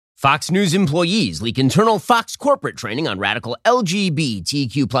Fox News employees leak internal Fox corporate training on radical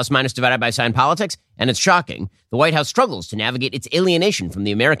LGBTQ plus minus divided by sign politics, and it's shocking. The White House struggles to navigate its alienation from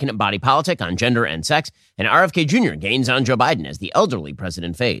the American body politic on gender and sex, and RFK Jr. gains on Joe Biden as the elderly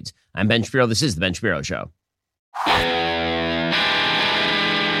president fades. I'm Ben Shapiro. This is The Ben Shapiro Show.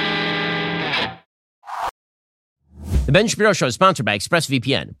 The Ben Shapiro Show is sponsored by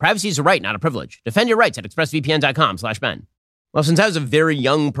ExpressVPN. Privacy is a right, not a privilege. Defend your rights at expressvpn.com/Ben. Well, since I was a very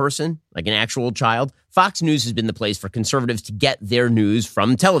young person, like an actual child, Fox News has been the place for conservatives to get their news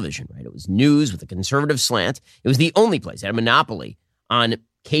from television, right? It was news with a conservative slant. It was the only place that had a monopoly on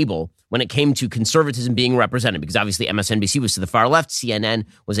cable when it came to conservatism being represented, because obviously MSNBC was to the far left, CNN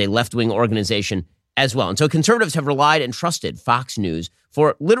was a left-wing organization as well. And so conservatives have relied and trusted Fox News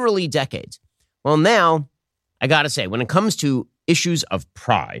for literally decades. Well, now, I got to say, when it comes to issues of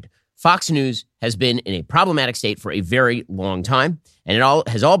pride, Fox News has been in a problematic state for a very long time, and it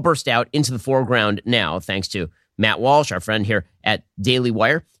has all burst out into the foreground now, thanks to Matt Walsh, our friend here at Daily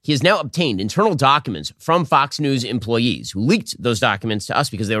Wire. He has now obtained internal documents from Fox News employees who leaked those documents to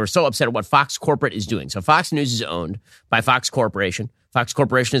us because they were so upset at what Fox Corporate is doing. So Fox News is owned by Fox Corporation. Fox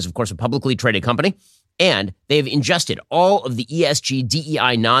Corporation is, of course, a publicly traded company, and they've ingested all of the ESG,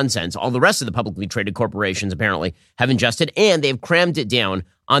 DEI nonsense all the rest of the publicly traded corporations apparently have ingested, and they've crammed it down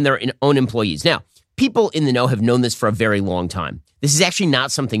on their own employees. Now, people in the know have known this for a very long time. This is actually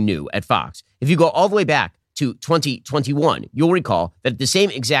not something new at Fox. If you go all the way back to 2021, you'll recall that at the same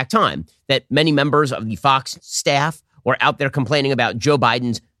exact time that many members of the Fox staff were out there complaining about Joe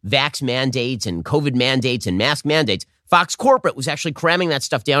Biden's vax mandates and COVID mandates and mask mandates, Fox Corporate was actually cramming that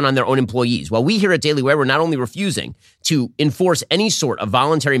stuff down on their own employees. While we here at Daily Wire were not only refusing to enforce any sort of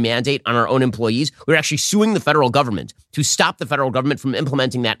voluntary mandate on our own employees, we were actually suing the federal government to stop the federal government from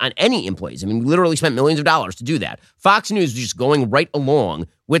implementing that on any employees. I mean, we literally spent millions of dollars to do that. Fox News was just going right along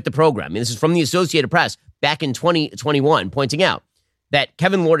with the program. I mean, this is from the Associated Press back in 2021, pointing out that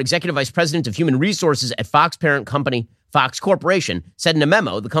Kevin Lord, Executive Vice President of Human Resources at Fox parent company Fox Corporation, said in a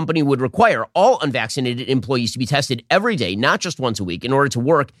memo the company would require all unvaccinated employees to be tested every day, not just once a week, in order to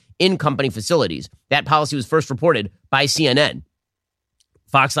work in company facilities. That policy was first reported by CNN.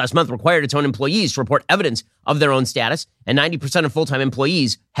 Fox last month required its own employees to report evidence of their own status, and 90% of full-time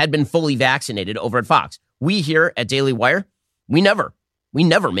employees had been fully vaccinated over at Fox. We here at Daily Wire, we never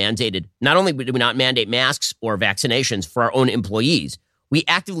mandated, not only did we not mandate masks or vaccinations for our own employees, we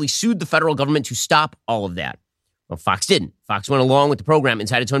actively sued the federal government to stop all of that. Well, Fox didn't. Fox went along with the program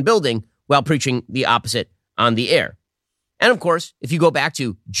inside its own building while preaching the opposite on the air. And of course, if you go back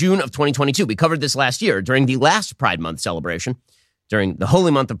to June of 2022, we covered this last year during the last Pride Month celebration, during the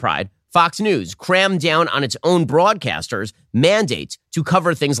holy month of Pride, Fox News crammed down on its own broadcasters mandates to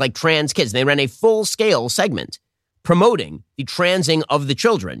cover things like trans kids. They ran a full-scale segment promoting the transing of the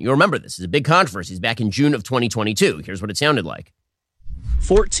children. You remember this is a big controversy back in June of 2022. Here's what it sounded like.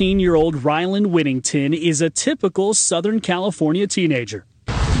 14-year-old Rylan Whittington is a typical Southern California teenager.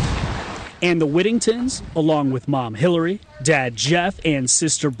 And the Whittingtons, along with mom Hillary, dad Jeff, and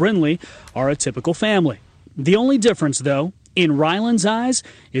sister Brinley, are a typical family. The only difference, though, in Rylan's eyes,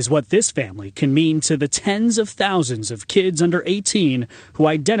 is what this family can mean to the tens of thousands of kids under 18 who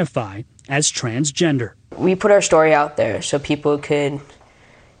identify as transgender. We put our story out there so people could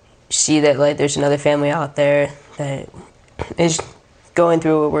see that there's another family out there that is going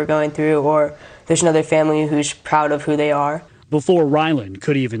through what we're going through, or there's another family who's proud of who they are. Before Rylan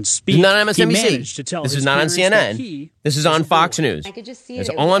could even speak, not on MSNBC. he managed to tell this his is not on CNN. This is on Fox News. I could just see it's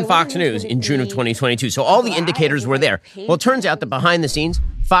all on Fox News in June of 2022. So all the indicators were there. Well, it turns out that behind the scenes,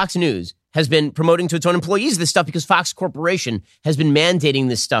 Fox News has been promoting to its own employees this stuff because Fox Corporation has been mandating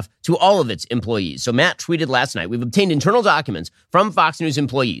this stuff to all of its employees. So Matt tweeted last night, we've obtained internal documents from Fox News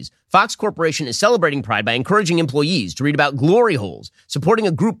employees. Fox Corporation is celebrating Pride by encouraging employees to read about glory holes, supporting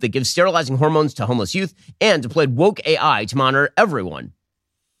a group that gives sterilizing hormones to homeless youth, and deployed woke AI to monitor everyone.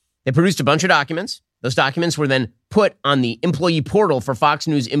 They produced a bunch of documents. Those documents were then put on the employee portal for Fox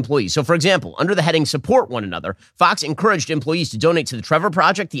News employees. So, for example, under the heading Support One Another, Fox encouraged employees to donate to the Trevor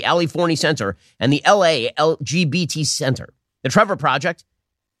Project, the Ali Forney Center, and the LA LGBT Center. The Trevor Project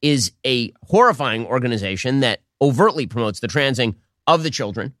is a horrifying organization that overtly promotes the transing of the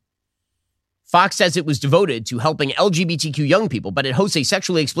children. Fox says it was devoted to helping LGBTQ young people, but it hosts a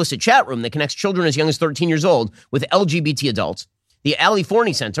sexually explicit chat room that connects children as young as 13 years old with LGBT adults. The Ali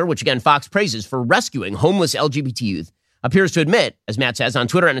Forney Center, which again Fox praises for rescuing homeless LGBT youth, appears to admit, as Matt says on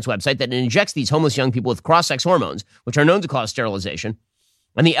Twitter and its website, that it injects these homeless young people with cross-sex hormones, which are known to cause sterilization.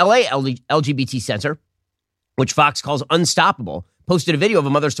 And the LA LGBT Center, which Fox calls unstoppable, posted a video of a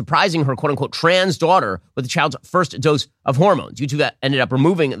mother surprising her quote-unquote trans daughter with the child's first dose of hormones. YouTube ended up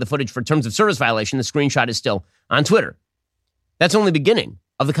removing the footage for terms of service violation. The screenshot is still on Twitter. That's only the beginning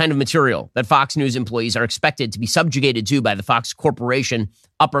of the kind of material that Fox News employees are expected to be subjugated to by the Fox Corporation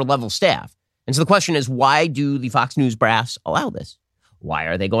upper-level staff. And so the question is, why do the Fox News brass allow this? Why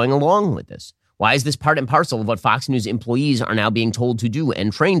are they going along with this? Why is this part and parcel of what Fox News employees are now being told to do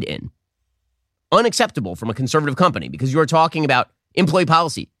and trained in? Unacceptable from a conservative company, because you're talking about employee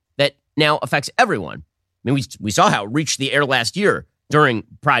policy that now affects everyone. I mean, we saw how it reached the air last year during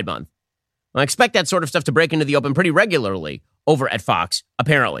Pride Month. I expect that sort of stuff to break into the open pretty regularly over at Fox,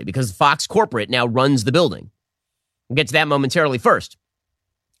 apparently, because Fox Corporate now runs the building. We'll get to that momentarily. First,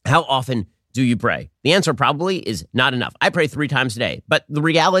 how often do you pray? The answer probably is not enough. I pray 3 times a day, but the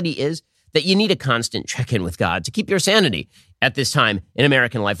reality is that you need a constant check-in with God to keep your sanity at this time in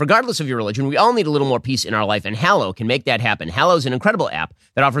American life. Regardless of your religion, we all need a little more peace in our life, and Hallow can make that happen. Hallow is an incredible app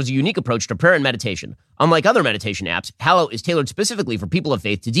that offers a unique approach to prayer and meditation. Unlike other meditation apps, Hallow is tailored specifically for people of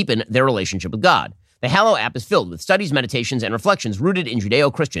faith to deepen their relationship with God. The Hallow app is filled with studies, meditations, and reflections rooted in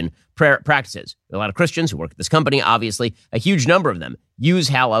Judeo-Christian prayer practices. There are a lot of Christians who work at this company, obviously. A huge number of them use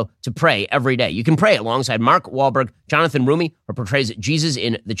Hallow to pray every day. You can pray alongside Mark Wahlberg, Jonathan Rumi, who portrays Jesus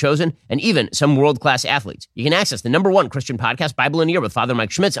in The Chosen, and even some world-class athletes. You can access the #1 Christian podcast, Bible in a Year, with Father Mike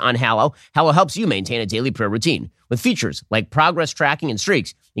Schmitz on Hallow. Hallow helps you maintain a daily prayer routine. With features like progress tracking and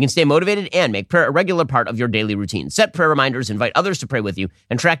streaks, you can stay motivated and make prayer a regular part of your daily routine. Set prayer reminders, invite others to pray with you,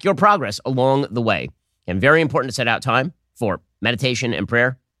 and track your progress along the way. And very important to set out time for meditation and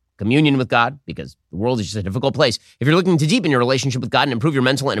prayer, communion with God, because the world is just a difficult place. If you're looking to deepen your relationship with God and improve your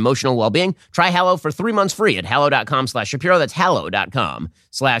mental and emotional well-being, try Hallow for 3 months free at hallow.com/Shapiro. That's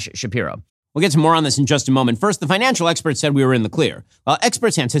hallow.com/Shapiro. We'll get to more on this in just a moment. First, the financial experts said we were in the clear. While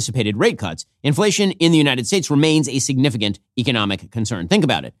experts anticipated rate cuts, inflation in the United States remains a significant economic concern. Think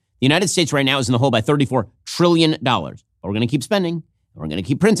about it. The United States right now is in the hole by $34 trillion. But we're going to keep spending. We're going to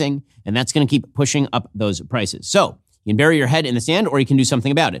keep printing, and that's going to keep pushing up those prices. So you can bury your head in the sand, or you can do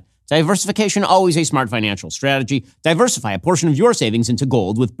something about it. Diversification, always a smart financial strategy. Diversify a portion of your savings into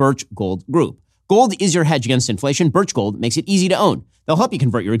gold with Birch Gold Group. Gold is your hedge against inflation. Birch Gold makes it easy to own. They'll help you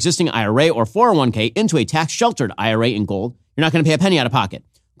convert your existing IRA or 401k into a tax-sheltered IRA in gold. You're not going to pay a penny out of pocket.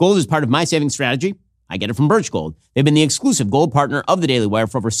 Gold is part of my savings strategy. I get it from Birch Gold. They've been the exclusive gold partner of the Daily Wire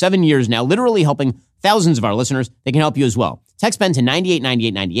for over 7 years now, literally helping thousands of our listeners. They can help you as well. Text BEN to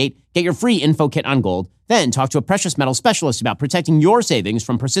 989898. Get your free info kit on gold. Then talk to a precious metal specialist about protecting your savings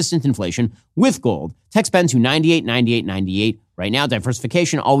from persistent inflation with gold. Text BEN to 989898. Right now,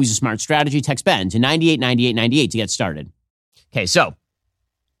 diversification, always a smart strategy. Text BEN to 989898 to get started. Okay, so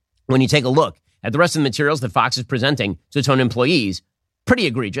when you take a look at the rest of the materials that Fox is presenting to its own employees, pretty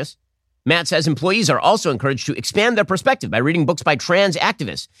egregious. Matt says employees are also encouraged to expand their perspective by reading books by trans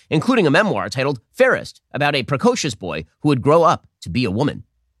activists, including a memoir titled Fairest, about a precocious boy who would grow up to be a woman.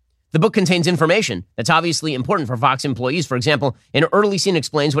 The book contains information that's obviously important for Fox employees. For example, an early scene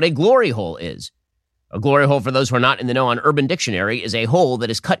explains what a glory hole is. A glory hole, for those who are not in the know on Urban Dictionary, is a hole that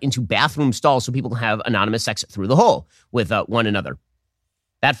is cut into bathroom stalls so people can have anonymous sex through the hole with one another.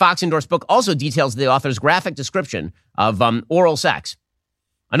 That Fox-endorsed book also details the author's graphic description of oral sex.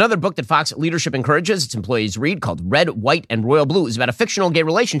 Another book that Fox leadership encourages its employees read, called Red, White, and Royal Blue, is about a fictional gay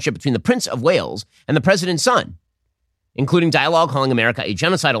relationship between the Prince of Wales and the president's son, including dialogue calling America a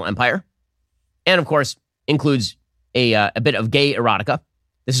genocidal empire, and, of course, includes a bit of gay erotica.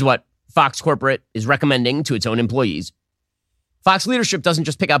 This is what Fox Corporate is recommending to its own employees. Fox leadership doesn't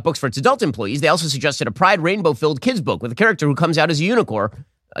just pick out books for its adult employees. They also suggested a Pride rainbow-filled kids book with a character who comes out as a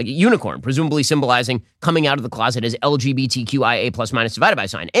unicorn, presumably symbolizing coming out of the closet as LGBTQIA plus minus divided by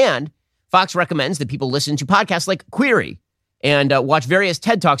sign. And Fox recommends that people listen to podcasts like Query and watch various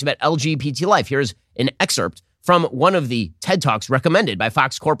TED Talks about LGBT life. Here's an excerpt from one of the TED Talks recommended by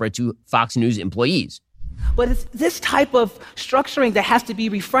Fox Corporate to Fox News employees. But it's this type of structuring that has to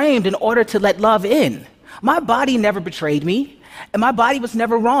be reframed in order to let love in. My body never betrayed me. And my body was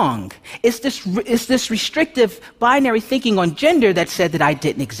never wrong. It's this restrictive binary thinking on gender that said that I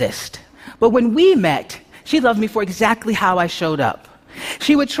didn't exist. But when we met, she loved me for exactly how I showed up.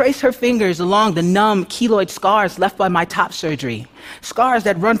 She would trace her fingers along the numb keloid scars left by my top surgery, scars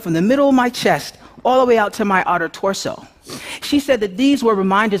that run from the middle of my chest all the way out to my outer torso. She said that these were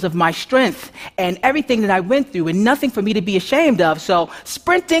reminders of my strength and everything that I went through and nothing for me to be ashamed of. So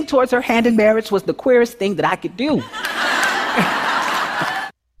sprinting towards her hand in marriage was the queerest thing that I could do.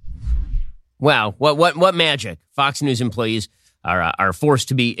 Wow, what magic Fox News employees are forced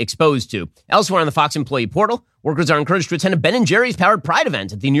to be exposed to. Elsewhere on the Fox employee portal, workers are encouraged to attend a Ben & Jerry's powered Pride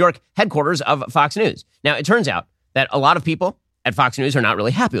event at the New York headquarters of Fox News. Now, it turns out that a lot of people at Fox News are not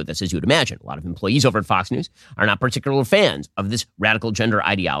really happy with this, as you would imagine. A lot of employees over at Fox News are not particular fans of this radical gender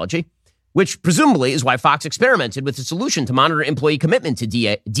ideology, which presumably is why Fox experimented with a solution to monitor employee commitment to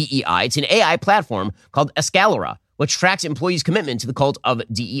DEI. It's an AI platform called Escalera, which tracks employees' commitment to the cult of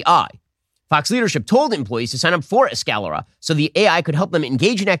DEI. Fox leadership told employees to sign up for Escalera so the AI could help them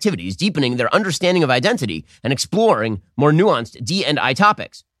engage in activities deepening their understanding of identity and exploring more nuanced D&I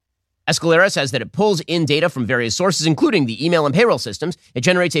topics. Escalera says that it pulls in data from various sources, including the email and payroll systems. It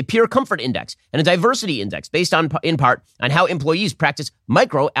generates a peer comfort index and a diversity index based in part on how employees practice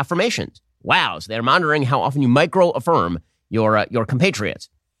micro-affirmations. Wow, so they're monitoring how often you micro-affirm your compatriots.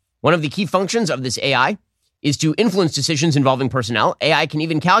 One of the key functions of this AI is to influence decisions involving personnel. AI can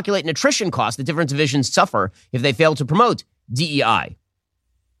even calculate an attrition cost that different divisions suffer if they fail to promote DEI.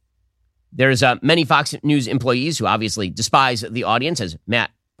 There's many Fox News employees who obviously despise the audience, as Matt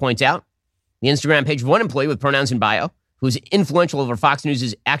points out. The Instagram page of one employee with pronouns in bio, who's influential over Fox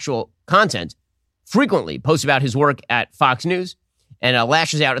News' actual content, frequently posts about his work at Fox News and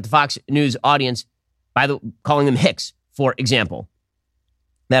lashes out at the Fox News audience by calling them hicks, for example.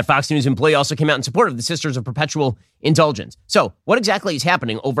 That Fox News employee also came out in support of the Sisters of Perpetual Indulgence. So what exactly is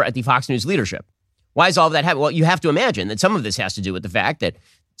happening over at the Fox News leadership? Why is all of that happening? Well, you have to imagine that some of this has to do with the fact that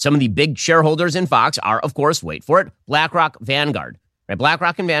some of the big shareholders in Fox are, of course, wait for it, BlackRock, Vanguard. Right?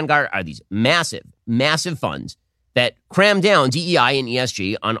 BlackRock and Vanguard are these massive, massive funds that cram down DEI and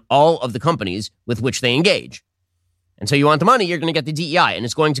ESG on all of the companies with which they engage. And so you want the money, you're going to get the DEI, and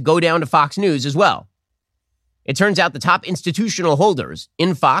it's going to go down to Fox News as well. It turns out the top institutional holders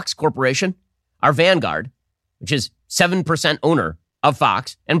in Fox Corporation are Vanguard, which is 7% owner of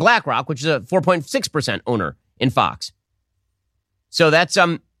Fox, and BlackRock, which is a 4.6% owner in Fox. So that's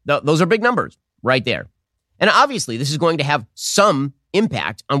those are big numbers right there. And obviously, this is going to have some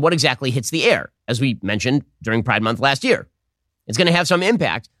impact on what exactly hits the air, as we mentioned during Pride Month last year. It's going to have some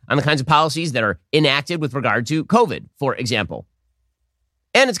impact on the kinds of policies that are enacted with regard to COVID, for example.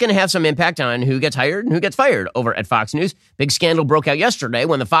 And it's going to have some impact on who gets hired and who gets fired over at Fox News. Big scandal broke out yesterday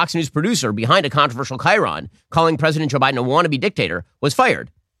when the Fox News producer behind a controversial chyron calling President Joe Biden a wannabe dictator was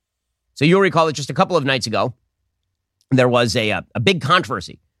fired. So you'll recall that just a couple of nights ago, there was a big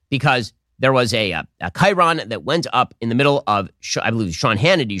controversy because there was a chyron that went up in the middle of, I believe, Sean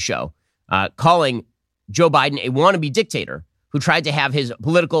Hannity's show, calling Joe Biden a wannabe dictator who tried to have his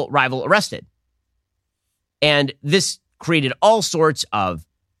political rival arrested. And this created all sorts of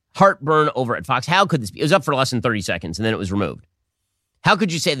heartburn over at Fox. How could this be? It was up for less than 30 seconds, and then it was removed. How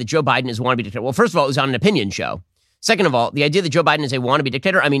could you say that Joe Biden is a wannabe dictator? Well, first of all, it was on an opinion show. Second of all, the idea that Joe Biden is a wannabe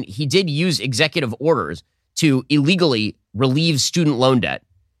dictator, I mean, he did use executive orders to illegally relieve student loan debt.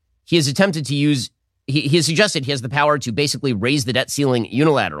 He has attempted to use, he has suggested he has the power to basically raise the debt ceiling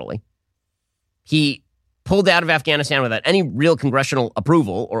unilaterally. He pulled out of Afghanistan without any real congressional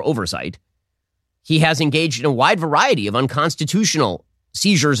approval or oversight. He has engaged in a wide variety of unconstitutional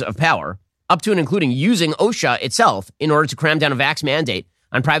seizures of power, up to and including using OSHA itself in order to cram down a vax mandate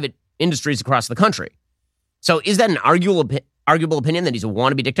on private industries across the country. So is that an arguable opinion that he's a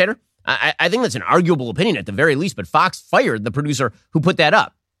wannabe dictator? I think that's an arguable opinion at the very least, but Fox fired the producer who put that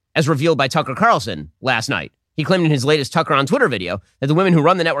up, as revealed by Tucker Carlson last night. He claimed in his latest Tucker on Twitter video that the women who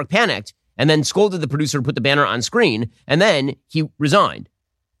run the network panicked and then scolded the producer to put the banner on screen, and then he resigned.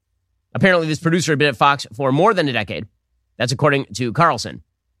 Apparently, this producer had been at Fox for more than a decade. That's according to Carlson.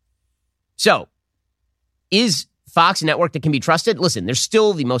 So, is Fox a network that can be trusted? Listen, they're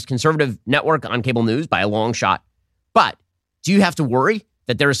still the most conservative network on cable news by a long shot. But do you have to worry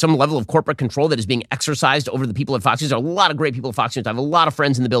that there is some level of corporate control that is being exercised over the people at Fox News? There are a lot of great people at Fox News. I have a lot of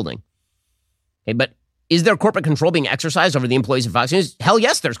friends in the building. Okay, but is there corporate control being exercised over the employees at Fox News? Hell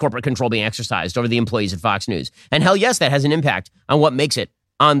yes, there's corporate control being exercised over the employees at Fox News. And hell yes, that has an impact on what makes it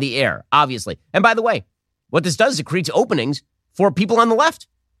on the air, obviously. And by the way, what this does is it creates openings for people on the left.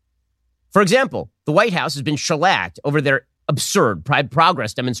 For example, the White House has been shellacked over their absurd Pride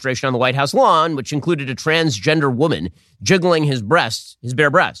Progress demonstration on the White House lawn, which included a transgender woman jiggling his bare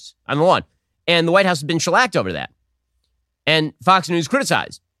breasts on the lawn. And the White House has been shellacked over that. And Fox News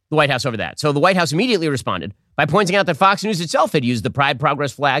criticized the White House over that. So the White House immediately responded by pointing out that Fox News itself had used the Pride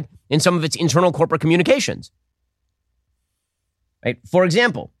Progress flag in some of its internal corporate communications. Right? For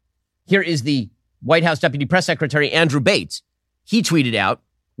example, here is the White House Deputy Press Secretary Andrew Bates. He tweeted out,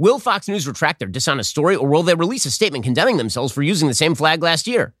 "Will Fox News retract their dishonest story, or will they release a statement condemning themselves for using the same flag last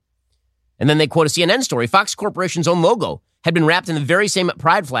year?" And then they quote a CNN story. Fox Corporation's own logo had been wrapped in the very same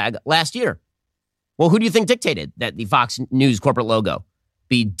pride flag last year. Well, who do you think dictated that the Fox News corporate logo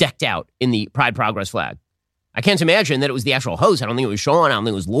be decked out in the Pride Progress flag? I can't imagine that it was the actual host. I don't think it was Sean. I don't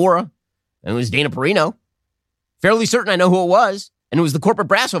think it was Laura. And it was Dana Perino. Fairly certain I know who it was, and it was the corporate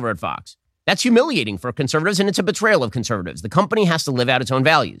brass over at Fox. That's humiliating for conservatives, and it's a betrayal of conservatives. The company has to live out its own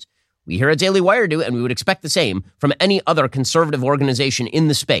values. We here at Daily Wire do, and we would expect the same from any other conservative organization in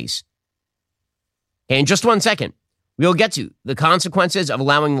the space. Okay, in just 1 second, we'll get to the consequences of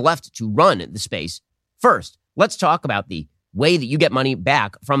allowing the left to run the space. First, let's talk about the way that you get money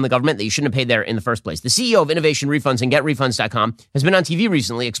back from the government that you shouldn't have paid there in the first place. The CEO of Innovation Refunds and GetRefunds.com has been on TV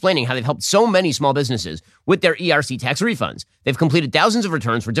recently explaining how they've helped so many small businesses with their ERC tax refunds. They've completed thousands of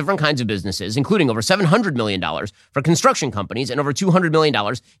returns for different kinds of businesses, including over $700 million for construction companies and over $200 million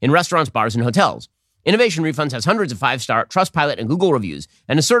in restaurants, bars, and hotels. Innovation Refunds has hundreds of 5-star Trustpilot and Google reviews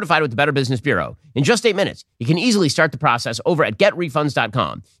and is certified with the Better Business Bureau. In just 8 minutes, you can easily start the process over at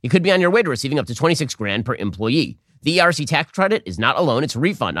GetRefunds.com. You could be on your way to receiving up to $26,000 per employee. The ERC tax credit is not a loan, it's a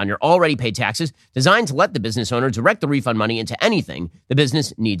refund on your already paid taxes designed to let the business owner direct the refund money into anything the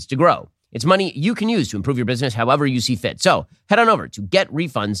business needs to grow. It's money you can use to improve your business however you see fit. So head on over to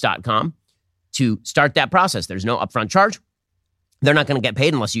getrefunds.com to start that process. There's no upfront charge. They're not going to get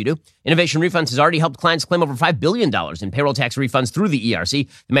paid unless you do. Innovation Refunds has already helped clients claim over $5 billion in payroll tax refunds through the ERC.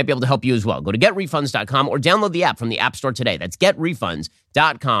 They might be able to help you as well. Go to getrefunds.com or download the app from the App Store today. That's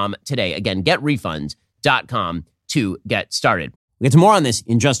getrefunds.com today. Again, getrefunds.com to get started. We'll get to more on this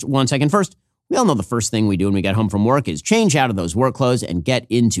in just 1 second. First, we all know the first thing we do when we get home from work is change out of those work clothes and get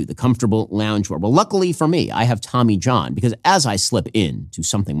into the comfortable loungewear. Well, luckily for me, I have Tommy John, because as I slip into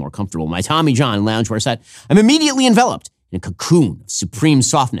something more comfortable, my Tommy John loungewear set, I'm immediately enveloped in a cocoon of supreme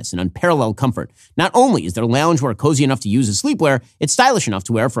softness and unparalleled comfort. Not only is their loungewear cozy enough to use as sleepwear, it's stylish enough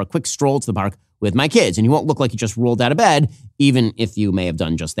to wear for a quick stroll to the park with my kids, and you won't look like you just rolled out of bed, even if you may have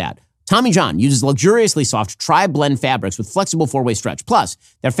done just that. Tommy John uses luxuriously soft tri-blend fabrics with flexible 4-way stretch. Plus,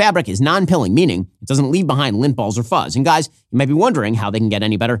 their fabric is non-pilling, meaning it doesn't leave behind lint balls or fuzz. And guys, you might be wondering how they can get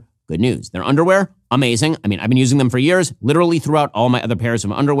any better. Good news. Their underwear, amazing. I mean, I've been using them for years, literally throughout all my other pairs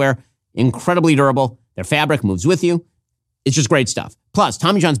of underwear. Incredibly durable. Their fabric moves with you. It's just great stuff. Plus,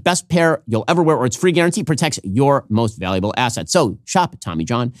 Tommy John's best pair you'll ever wear or its free guarantee protects your most valuable asset. So shop at Tommy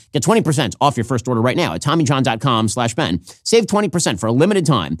John. Get 20% off your first order right now at TommyJohn.com/Ben. Save 20% for a limited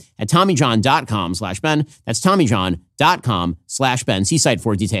time at TommyJohn.com/Ben. That's TommyJohn.com/Ben. See site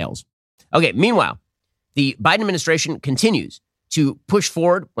for details. Okay, meanwhile, the Biden administration continues to push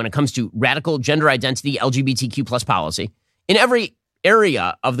forward when it comes to radical gender identity, LGBTQ plus policy in every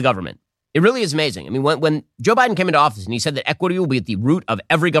area of the government. It really is amazing. I mean, when Joe Biden came into office and he said that equity will be at the root of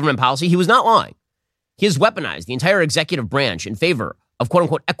every government policy, he was not lying. He has weaponized the entire executive branch in favor of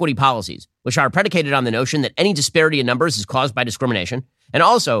quote-unquote equity policies, which are predicated on the notion that any disparity in numbers is caused by discrimination, and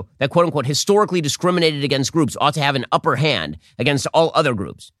also that quote-unquote historically discriminated against groups ought to have an upper hand against all other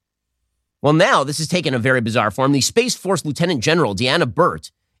groups. Well, now this has taken a very bizarre form. The Space Force Lieutenant General Deanna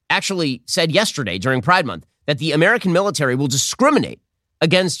Burt actually said yesterday during Pride Month that the American military will discriminate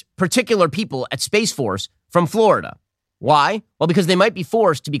against particular people at Space Force from Florida. Why? Well, because they might be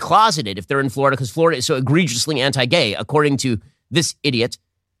forced to be closeted if they're in Florida because Florida is so egregiously anti-gay, according to this idiot.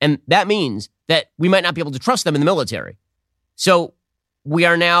 And that means that we might not be able to trust them in the military. So we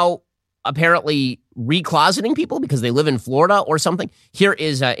are now apparently recloseting people because they live in Florida or something. Here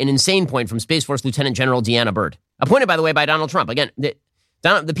is an insane point from Space Force Lieutenant General Deanna Burt, appointed, by the way, by Donald Trump. Again, the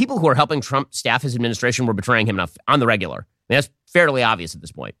people who are helping Trump staff his administration were betraying him enough on the regular. I mean, that's fairly obvious at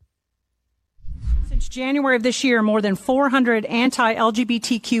this point. Since January of this year, more than 400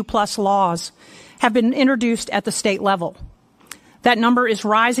 anti-LGBTQ plus laws have been introduced at the state level. That number is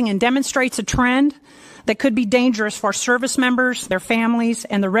rising and demonstrates a trend that could be dangerous for service members, their families,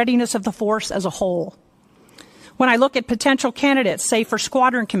 and the readiness of the force as a whole. When I look at potential candidates, say for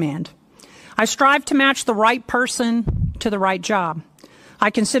squadron command, I strive to match the right person to the right job.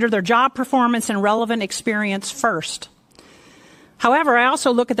 I consider their job performance and relevant experience first. However, I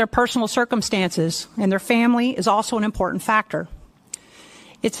also look at their personal circumstances, and their family is also an important factor.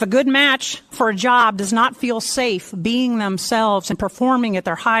 If a good match for a job does not feel safe being themselves and performing at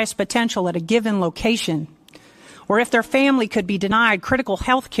their highest potential at a given location, or if their family could be denied critical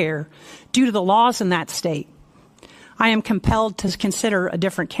health care due to the laws in that state, I am compelled to consider a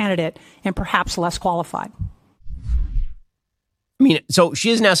different candidate and perhaps less qualified. I mean, so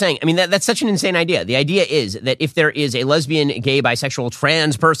she is now saying, I mean, that's such an insane idea. The idea is that if there is a lesbian, gay, bisexual,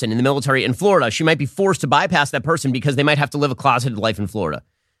 trans person in the military in Florida, she might be forced to bypass that person because they might have to live a closeted life in Florida.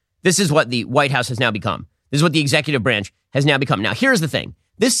 This is what the White House has now become. This is what the executive branch has now become. Now, here's the thing.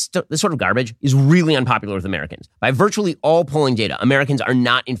 This sort of garbage is really unpopular with Americans. By virtually all polling data, Americans are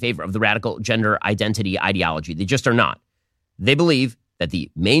not in favor of the radical gender identity ideology. They just are not. They believe that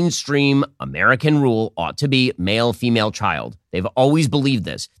the mainstream American rule ought to be male, female, child. They've always believed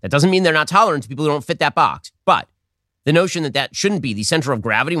this. That doesn't mean they're not tolerant to people who don't fit that box. But The notion that that shouldn't be the center of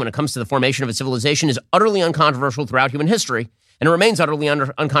gravity when it comes to the formation of a civilization is utterly uncontroversial throughout human history, and it remains utterly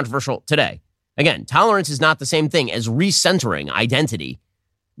uncontroversial today. Again, tolerance is not the same thing as recentering identity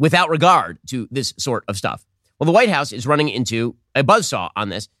without regard to this sort of stuff. Well, the White House is running into a buzzsaw on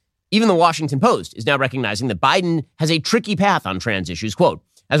this. Even the Washington Post is now recognizing that Biden has a tricky path on trans issues. Quote,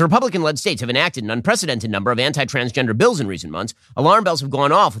 as Republican-led states have enacted an unprecedented number of anti-transgender bills in recent months, alarm bells have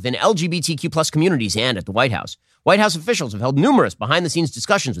gone off within LGBTQ plus communities and at the White House. White House officials have held numerous behind-the-scenes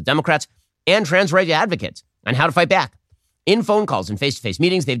discussions with Democrats and trans rights advocates on how to fight back. In phone calls and face-to-face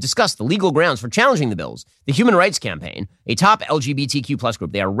meetings, they've discussed the legal grounds for challenging the bills. The Human Rights Campaign, a top LGBTQ plus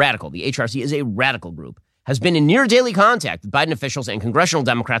group, they are radical. The HRC is a radical group, has been in near daily contact with Biden officials and congressional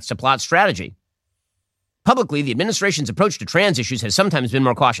Democrats to plot strategy. Publicly, the administration's approach to trans issues has sometimes been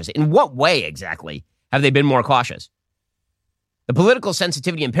more cautious. In what way exactly have they been more cautious? The political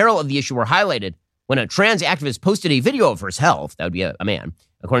sensitivity and peril of the issue were highlighted when a trans activist posted a video of herself, that would be a man,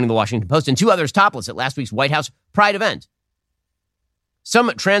 according to the Washington Post, and two others topless at last week's White House Pride event.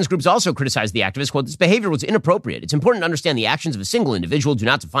 Some trans groups also criticized the activist, quote, this behavior was inappropriate. It's important to understand the actions of a single individual do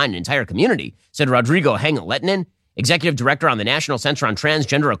not define an entire community, said Rodrigo Heng-Lehtinen, executive director on the National Center on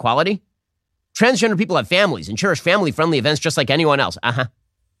Transgender Equality. Transgender people have families and cherish family-friendly events just like anyone else.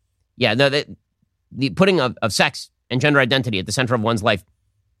 Yeah, the putting of sex and gender identity at the center of one's life,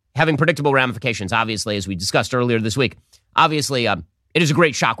 having predictable ramifications, obviously, as we discussed earlier this week. Obviously, it is a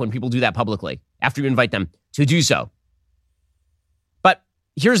great shock when people do that publicly after you invite them to do so. But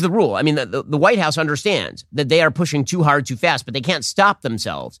here's the rule. I mean, the White House understands that they are pushing too hard, too fast, but they can't stop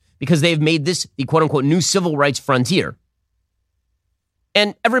themselves because they've made this the quote-unquote new civil rights frontier.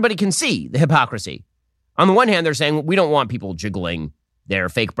 And everybody can see the hypocrisy. On the one hand, they're saying, we don't want people jiggling their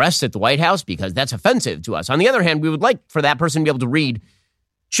fake breasts at the White House because that's offensive to us. On the other hand, we would like for that person to be able to read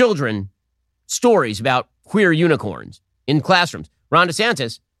children stories about queer unicorns in classrooms. Ron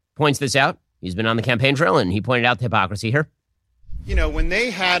DeSantis points this out. He's been on the campaign trail, and he pointed out the hypocrisy here. You know, when they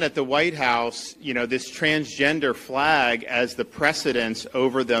had at the White House, this transgender flag as the precedence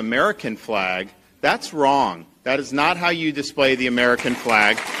over the American flag, that's wrong. That is not how you display the American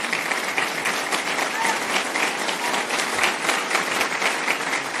flag.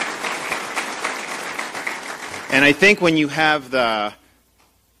 And I think when you have the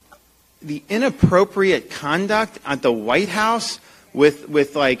inappropriate conduct at the White House with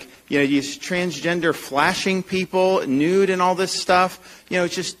these transgender flashing people, nude and all this stuff,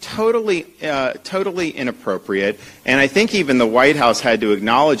 it's just totally inappropriate. And I think even the White House had to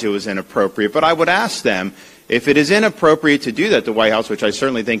acknowledge it was inappropriate. But I would ask them, if it is inappropriate to do that at the White House, which I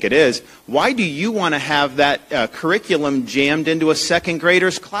certainly think it is, why do you want to have that curriculum jammed into a second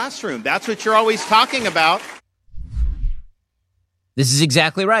grader's classroom? That's what you're always talking about. This is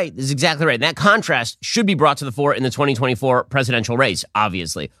exactly right. And that contrast should be brought to the fore in the 2024 presidential race,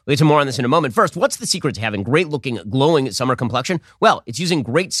 obviously. We'll get to more on this in a moment. First, what's the secret to having great-looking, glowing summer complexion? Well, it's using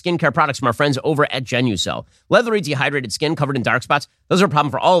great skincare products from our friends over at Genucel. Leathery, dehydrated skin covered in dark spots, those are a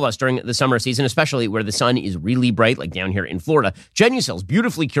problem for all of us during the summer season, especially where the sun is really bright, like down here in Florida. Genucel's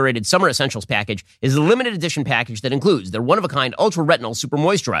beautifully curated Summer Essentials package is a limited edition package that includes their one-of-a-kind Ultra Retinol Super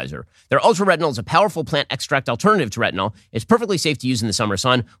Moisturizer. Their Ultra Retinol is a powerful plant extract alternative to retinol. It's perfectly safe to use in the summer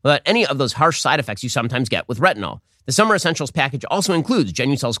sun without any of those harsh side effects you sometimes get with retinol. The Summer Essentials package also includes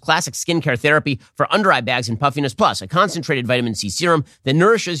Genucel's classic skincare therapy for under-eye bags and puffiness, plus a concentrated vitamin C serum that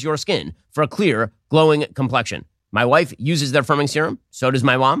nourishes your skin for a clear, glowing complexion. My wife uses their firming serum. So does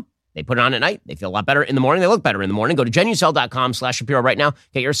my mom. They put it on at night. They feel a lot better in the morning. They look better in the morning. Go to Genucel.com/Shapiro right now.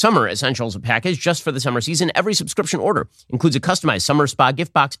 Get your Summer Essentials package just for the summer season. Every subscription order includes a customized summer spa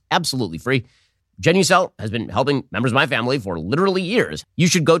gift box, absolutely free. Genucel has been helping members of my family for literally years. You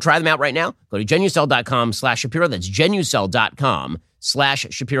should go try them out right now. Go to Genucel.com/Shapiro. That's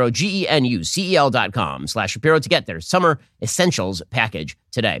Genucel.com/Shapiro, GENUCEL.com/Shapiro to get their Summer Essentials package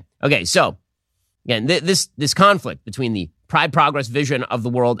today. Okay, so again, this conflict between the Pride Progress vision of the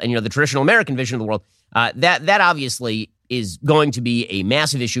world and the traditional American vision of the world, that obviously is going to be a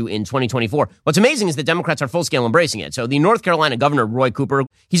massive issue in 2024. What's amazing is that Democrats are full-scale embracing it. So the North Carolina governor, Roy Cooper,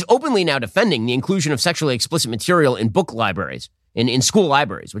 he's openly now defending the inclusion of sexually explicit material in book libraries, in school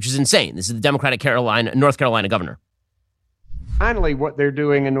libraries, which is insane. This is the North Carolina governor. Finally, what they're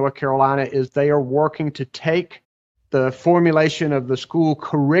doing in North Carolina is they are working to take the formulation of the school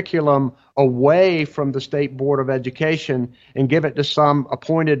curriculum away from the State Board of Education and give it to some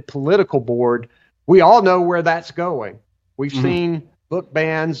appointed political board. We all know where that's going. We've seen book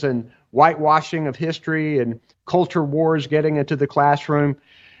bans and whitewashing of history and culture wars getting into the classroom.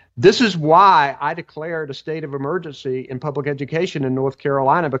 This is why I declared a state of emergency in public education in North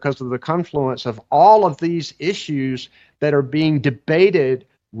Carolina, because of the confluence of all of these issues that are being debated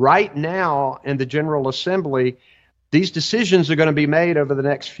right now in the General Assembly. These decisions are going to be made over the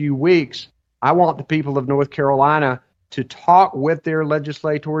next few weeks. I want the people of North Carolina to talk with their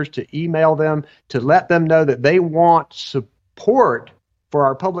legislators, to email them, to let them know that they want support for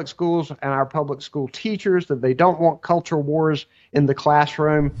our public schools and our public school teachers, that they don't want culture wars in the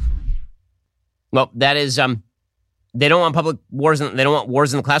classroom. Well, that is, they don't want public wars, they don't want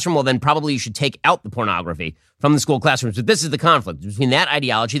wars in the classroom. Well, then probably you should take out the pornography from the school classrooms. But this is the conflict between that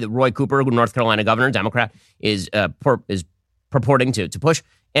ideology that Roy Cooper, North Carolina governor, Democrat, is purporting to push,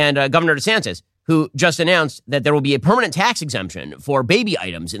 and Governor DeSantis, who just announced that there will be a permanent tax exemption for baby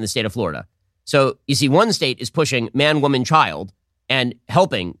items in the state of Florida. So you see, one state is pushing man, woman, child, and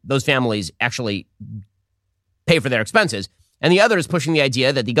helping those families actually pay for their expenses. And the other is pushing the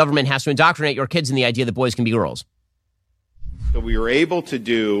idea that the government has to indoctrinate your kids in the idea that boys can be girls. So we were able to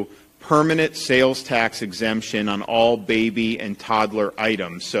do permanent sales tax exemption on all baby and toddler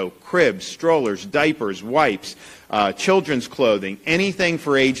items. So cribs, strollers, diapers, wipes, children's clothing, anything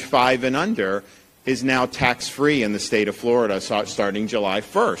for age 5 and under is now tax-free in the state of Florida starting July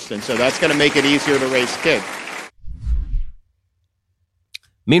 1st. And so that's going to make it easier to raise kids.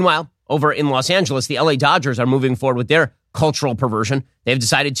 Meanwhile, over in Los Angeles, the LA Dodgers are moving forward with their cultural perversion. They've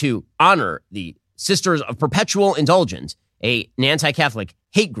decided to honor the Sisters of Perpetual Indulgence, an anti-Catholic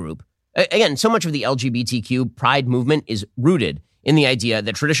hate group. Again, so much of the LGBTQ pride movement is rooted in the idea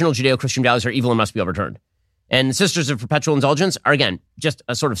that traditional Judeo-Christian values are evil and must be overturned. And Sisters of Perpetual Indulgence are, again, just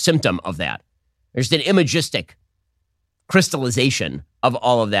a sort of symptom of that. There's an imagistic crystallization of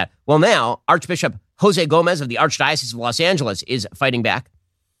all of that. Well, now, Archbishop Jose Gomez of the Archdiocese of Los Angeles is fighting back.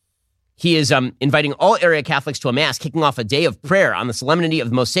 He is inviting all area Catholics to a mass, kicking off a day of prayer on the Solemnity of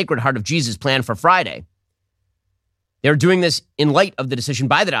the Most Sacred Heart of Jesus planned for Friday. They're doing this in light of the decision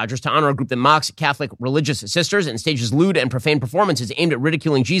by the Dodgers to honor a group that mocks Catholic religious sisters and stages lewd and profane performances aimed at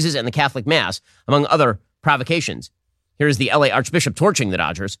ridiculing Jesus and the Catholic Mass, among other provocations. Here's the LA Archbishop torching the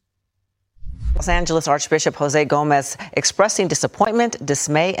Dodgers. Los Angeles Archbishop Jose Gomez expressing disappointment,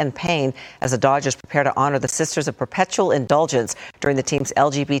 dismay, and pain as the Dodgers prepare to honor the Sisters of Perpetual Indulgence during the team's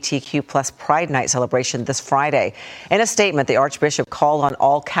LGBTQ plus Pride Night celebration this Friday. In a statement, the Archbishop called on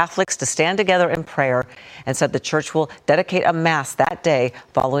all Catholics to stand together in prayer and said the church will dedicate a mass that day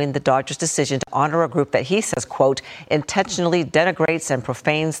following the Dodgers' decision to honor a group that he says, quote, intentionally denigrates and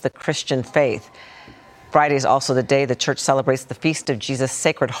profanes the Christian faith. Friday is also the day the church celebrates the Feast of Jesus'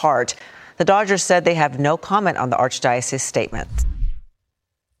 Sacred Heart. The Dodgers said they have no comment on the Archdiocese statement.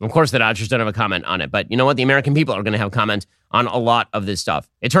 Of course, the Dodgers don't have a comment on it. But you know what? The American people are going to have comment on a lot of this stuff.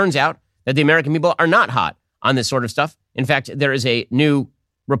 It turns out that the American people are not hot on this sort of stuff. In fact, there is a new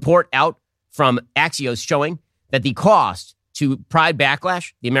report out from Axios showing that the cost to Pride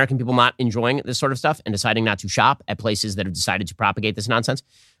backlash, the American people not enjoying this sort of stuff and deciding not to shop at places that have decided to propagate this nonsense,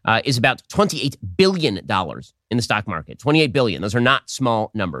 is about $28 billion in the stock market. $28 billion. Those are not small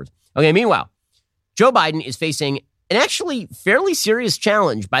numbers. Okay, meanwhile, Joe Biden is facing an actually fairly serious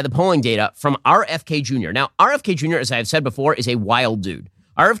challenge by the polling data from RFK Jr. Now, RFK Jr., as I have said before, is a wild dude.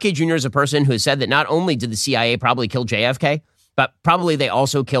 RFK Jr. is a person who has said that not only did the CIA probably kill JFK, but probably they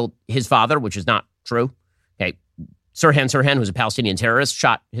also killed his father, which is not true. Okay, Sirhan Sirhan, who's a Palestinian terrorist,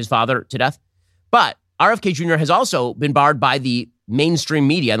 shot his father to death. But RFK Jr. has also been barred by the mainstream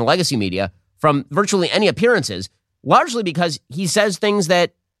media and the legacy media from virtually any appearances, largely because he says things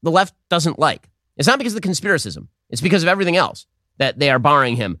that the left doesn't like. It's not because of the conspiracism. It's because of everything else that they are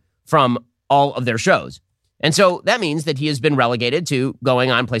barring him from all of their shows. And so that means that he has been relegated to going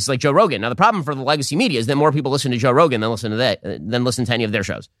on places like Joe Rogan. Now, the problem for the legacy media is that more people listen to Joe Rogan than listen to any of their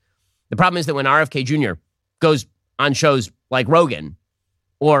shows. The problem is that when RFK Jr. goes on shows like Rogan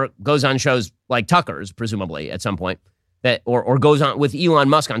or goes on shows like Tucker's, presumably at some point, that or goes on with Elon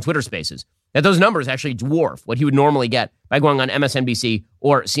Musk on Twitter Spaces, that those numbers actually dwarf what he would normally get by going on MSNBC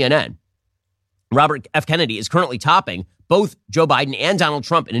or CNN. Robert F. Kennedy is currently topping both Joe Biden and Donald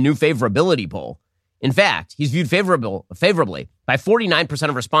Trump in a new favorability poll. In fact, he's viewed favorably by 49%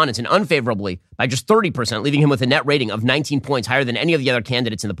 of respondents and unfavorably by just 30%, leaving him with a net rating of 19 points higher than any of the other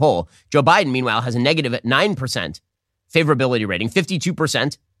candidates in the poll. Joe Biden, meanwhile, has a negative 9% favorability rating.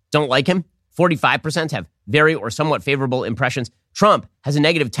 52% don't like him. 45% have very or somewhat favorable impressions. Trump has a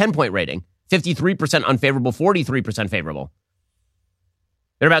negative 10-point rating. 53% unfavorable, 43% favorable.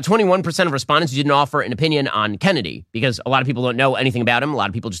 There are about 21% of respondents who didn't offer an opinion on Kennedy because a lot of people don't know anything about him. A lot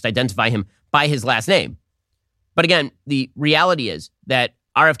of people just identify him by his last name. But again, the reality is that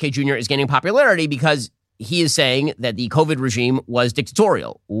RFK Jr. is gaining popularity because he is saying that the COVID regime was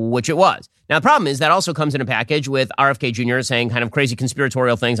dictatorial, which it was. Now, the problem is that also comes in a package with RFK Jr. saying kind of crazy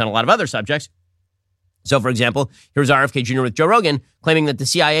conspiratorial things on a lot of other subjects. So, for example, here's RFK Jr. with Joe Rogan claiming that the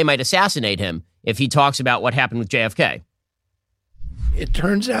CIA might assassinate him if he talks about what happened with JFK. It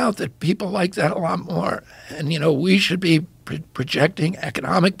turns out that people like that a lot more. And, we should be projecting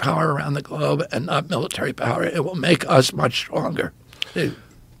economic power around the globe and not military power. It will make us much stronger.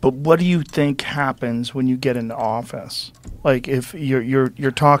 But what do you think happens when you get into office? Like if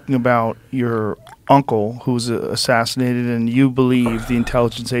you're talking about your uncle who's assassinated and you believe the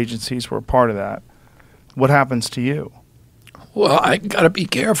intelligence agencies were a part of that, what happens to you? Well, I got to be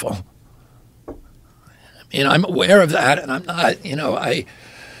careful. I mean, I'm aware of that, and I'm not.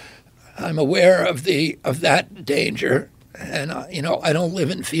 I'm aware of that danger, and I don't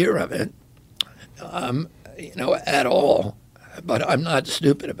live in fear of it, at all. But I'm not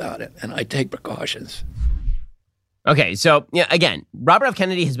stupid about it, and I take precautions. Okay, so again, Robert F.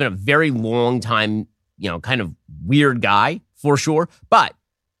 Kennedy has been a very long time, kind of weird guy for sure. But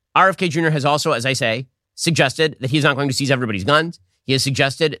RFK Jr. has also, as I say, suggested that he's not going to seize everybody's guns. He has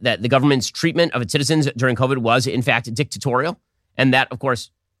suggested that the government's treatment of its citizens during COVID was, in fact, dictatorial. And that, of course,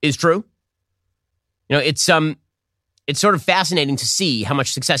 is true. It's sort of fascinating to see how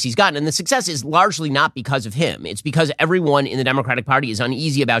much success he's gotten. And the success is largely not because of him. It's because everyone in the Democratic Party is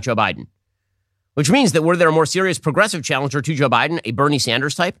uneasy about Joe Biden, which means that were there a more serious progressive challenger to Joe Biden, a Bernie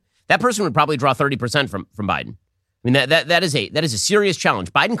Sanders type, that person would probably draw 30% from Biden. I mean, that is a serious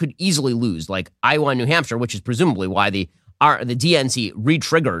challenge. Biden could easily lose like Iowa and New Hampshire, which is presumably why the DNC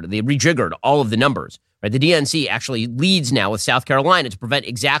rejiggered all of the numbers. Right? The DNC actually leads now with South Carolina to prevent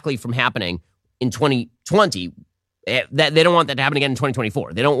exactly from happening in 2020. That they don't want that to happen again in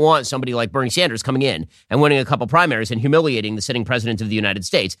 2024. They don't want somebody like Bernie Sanders coming in and winning a couple primaries and humiliating the sitting president of the United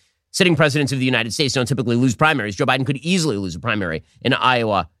States. Sitting presidents of the United States don't typically lose primaries. Joe Biden could easily lose a primary in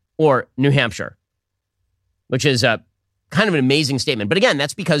Iowa or New Hampshire, which is kind of an amazing statement. But again,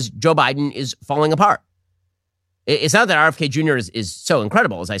 that's because Joe Biden is falling apart. It's not that RFK Jr. is so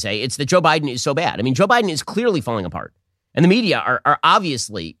incredible, as I say. It's that Joe Biden is so bad. I mean, Joe Biden is clearly falling apart. And the media are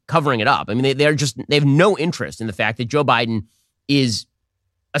obviously covering it up. I mean, they have no interest in the fact that Joe Biden is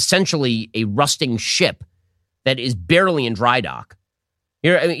essentially a rusting ship that is barely in dry dock.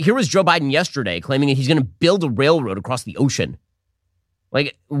 Here was Joe Biden yesterday claiming that he's going to build a railroad across the ocean.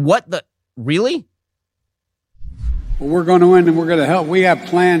 Like, what the... Really? Well, we're going to win and we're going to help. We have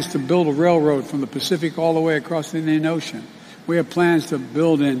plans to build a railroad from the Pacific all the way across the Indian Ocean. We have plans to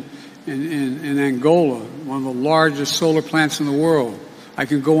build in Angola, one of the largest solar plants in the world. I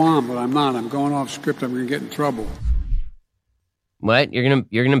can go on, but I'm not. I'm going off script. I'm going to get in trouble. What? You're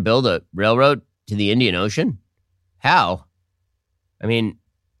gonna build a railroad to the Indian Ocean? How? I mean,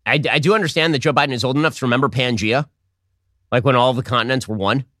 I do understand that Joe Biden is old enough to remember Pangea, like when all of the continents were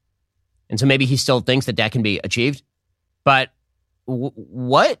one. And so maybe he still thinks that can be achieved. But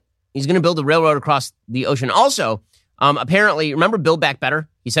what? He's going to build a railroad across the ocean. Also, apparently, remember Build Back Better?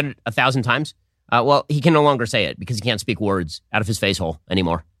 He said it 1,000 times. Well, he can no longer say it because he can't speak words out of his face hole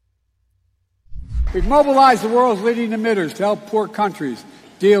anymore. We've mobilized the world's leading emitters to help poor countries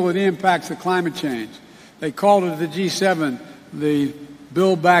deal with the impacts of climate change. They called it the G7, the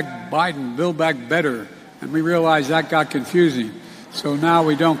Build Back Biden, Build Back Better. And we realized that got confusing. So now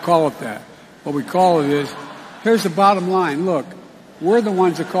we don't call it that. What we call it is, here's the bottom line. Look, we're the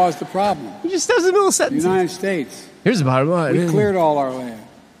ones that caused the problem. He just does a little sentence. The United States. Here's the bottom line. We cleared all our land.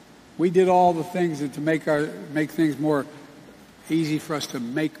 We did all the things to make things more easy for us to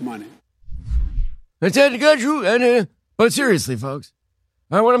make money. That's got you. But seriously, folks,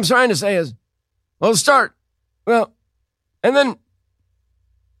 what I'm trying to say is, we'll start. Well, and then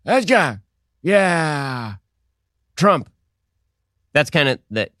that guy, yeah, Trump. That's kind of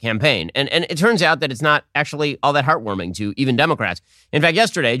the campaign. And it turns out that it's not actually all that heartwarming to even Democrats. In fact,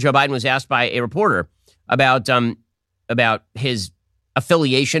 yesterday, Joe Biden was asked by a reporter about his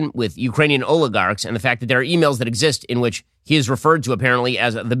affiliation with Ukrainian oligarchs and the fact that there are emails that exist in which he is referred to apparently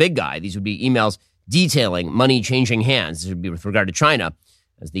as the big guy. These would be emails detailing money changing hands. This would be with regard to China,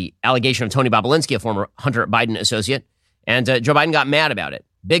 as the allegation of Tony Bobulinski, a former Hunter Biden associate. And Joe Biden got mad about it.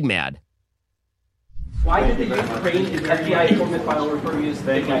 Big mad. Why did the Ukraine FBI informant file refer to you as the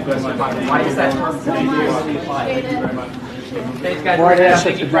big guy? Why is that term applied? Thank you very much. Thanks, guys. Why ask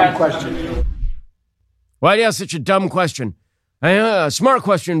such a dumb question? Why do you ask such a dumb question? A smart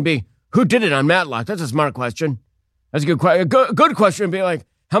question would be, who did it on Matlock? That's a smart question. That's a good question. A good question would be like,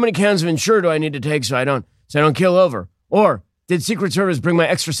 how many cans of Ensure do I need to take so I don't kill over? Or did Secret Service bring my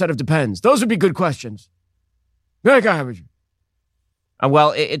extra set of Depends? Those would be good questions. Well,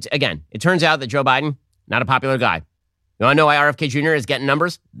 it turns out that Joe Biden, not a popular guy. You want to know why RFK Jr. is getting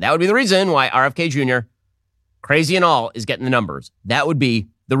numbers? That would be the reason why RFK Jr., crazy and all, is getting the numbers. That would be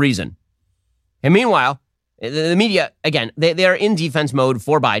the reason. And meanwhile, the media, again, they are in defense mode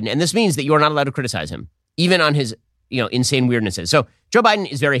for Biden, and this means that you are not allowed to criticize him, even on his insane weirdnesses. So Joe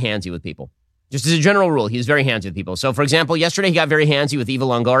Biden is very handsy with people. Just as a general rule, he is very handsy with people. So, for example, yesterday he got very handsy with Eva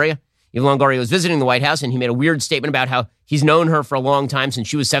Longoria. Eva Longoria was visiting the White House, and he made a weird statement about how he's known her for a long time, since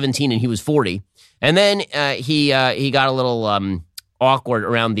she was 17 and he was 40. And then he got a little awkward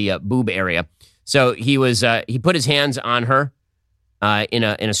around the boob area. So he put his hands on her in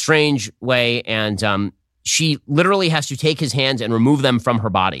a strange way, and she literally has to take his hands and remove them from her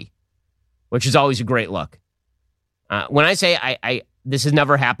body, which is always a great look. When I say this has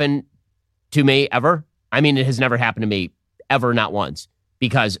never happened to me ever, I mean it has never happened to me ever, not once,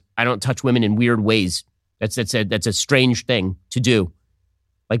 because I don't touch women in weird ways. That's a strange thing to do.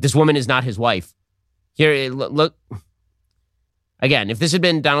 Like, this woman is not his wife. Here, look. Again, if this had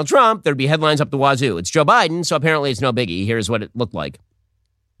been Donald Trump, there'd be headlines up the wazoo. It's Joe Biden, so apparently it's no biggie. Here's what it looked like.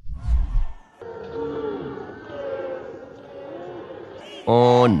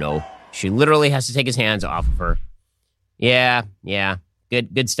 Oh, no. She literally has to take his hands off of her. Yeah.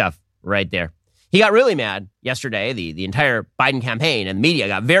 Good stuff right there. He got really mad yesterday. The entire Biden campaign and the media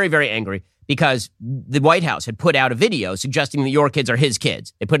got very, very angry because the White House had put out a video suggesting that your kids are his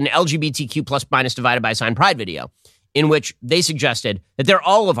kids. They put an LGBTQ plus minus divided by a sign pride video in which they suggested that they're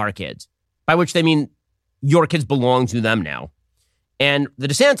all of our kids, by which they mean your kids belong to them now. And the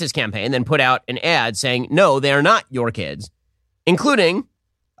DeSantis campaign then put out an ad saying, no, they are not your kids, including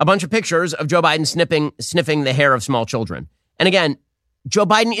a bunch of pictures of Joe Biden sniffing the hair of small children. And again, Joe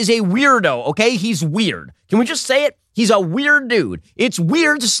Biden is a weirdo, okay? He's weird. Can we just say it? He's a weird dude. It's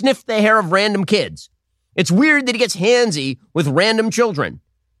weird to sniff the hair of random kids. It's weird that he gets handsy with random children.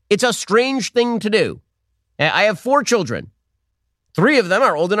 It's a strange thing to do. I have 4 children. 3 of them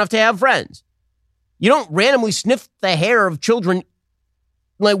are old enough to have friends. You don't randomly sniff the hair of children.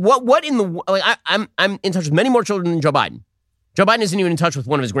 Like, what in the... Like, I'm in touch with many more children than Joe Biden. Joe Biden isn't even in touch with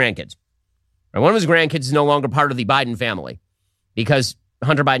one of his grandkids. One of his grandkids is no longer part of the Biden family because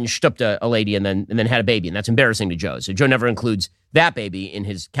Hunter Biden stooped a lady and then had a baby, and that's embarrassing to Joe. So Joe never includes that baby in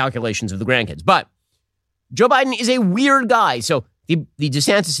his calculations of the grandkids. But Joe Biden is a weird guy. So the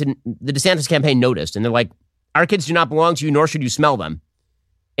DeSantis campaign noticed, and they're like, our kids do not belong to you, nor should you smell them.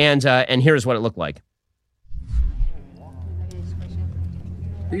 And here's what it looked like.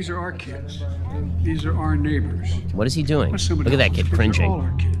 These are our kids. These are our neighbors. What is he doing? Look at that kid kids. cringing. All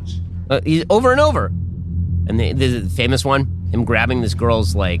our kids. He's over and over. And the famous one, him grabbing this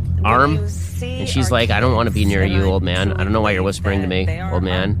girl's arm, and she's like, I don't want to be near you, old man. I don't know why you're whispering to me, old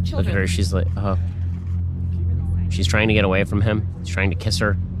man. Look at her. She's like, oh. She's trying to get away from him. He's trying to kiss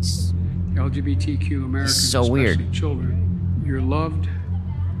her. LGBTQ Americans, so weird. Children, you're loved,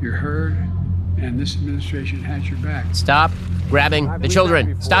 you're heard, and this administration has your back. Stop grabbing the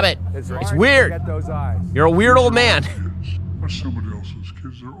children. Stop it. It's weird. You're a weird old man. Somebody else's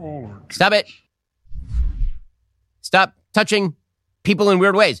kids. They're all our kids. Stop it. Stop touching people in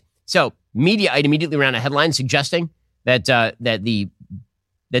weird ways. So media immediately ran a headline suggesting that the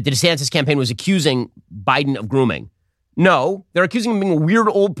DeSantis campaign was accusing Biden of grooming. No, they're accusing him of being a weird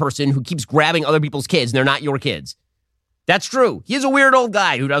old person who keeps grabbing other people's kids, and they're not your kids. That's true. He is a weird old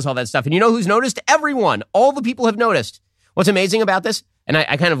guy who does all that stuff. And you know who's noticed? Everyone. All the people have noticed. What's amazing about this, and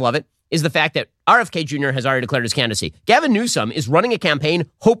I kind of love it, is the fact that RFK Jr. has already declared his candidacy. Gavin Newsom is running a campaign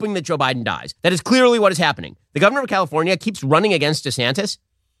hoping that Joe Biden dies. That is clearly what is happening. The governor of California keeps running against DeSantis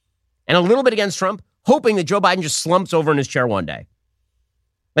and a little bit against Trump, hoping that Joe Biden just slumps over in his chair one day.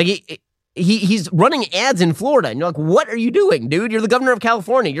 Like, he's running ads in Florida. And you're like, what are you doing, dude? You're the governor of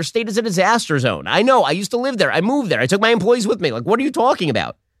California. Your state is a disaster zone. I know. I used to live there. I moved there. I took my employees with me. Like, what are you talking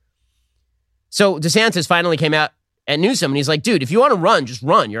about? So DeSantis finally came out at Newsom, and he's like, dude, if you want to run, just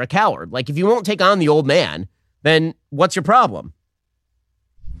run. You're a coward. Like, if you won't take on the old man, then what's your problem?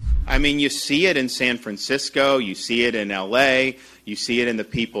 I mean, you see it in San Francisco. You see it in L.A. You see it in the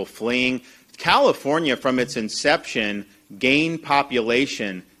people fleeing. California, from its inception, gained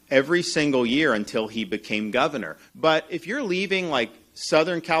population every single year until he became governor. But if you're leaving,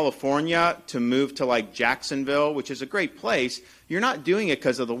 Southern California to move to, Jacksonville, which is a great place, you're not doing it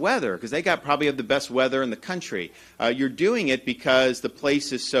because of the weather, because they probably have the best weather in the country. You're doing it because the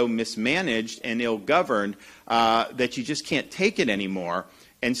place is so mismanaged and ill-governed that you just can't take it anymore.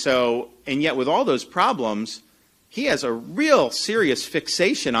 And yet with all those problems, he has a real serious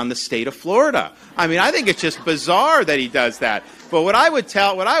fixation on the state of Florida. I mean, I think it's just bizarre that he does that. But what I would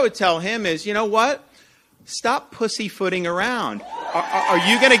tell him is, you know what? Stop pussyfooting around. Are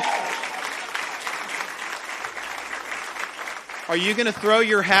you going to... Are you going to throw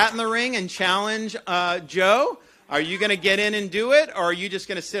your hat in the ring and challenge Joe? Are you going to get in and do it, or are you just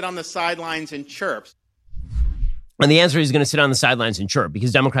going to sit on the sidelines and chirp? And the answer is he's going to sit on the sidelines and chirp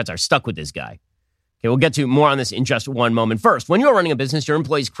because Democrats are stuck with this guy. Okay, we'll get to more on this in just one moment. First, when you're running a business, your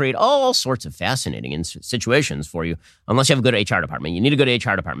employees create all sorts of fascinating situations for you, unless you have a good HR department. You need a good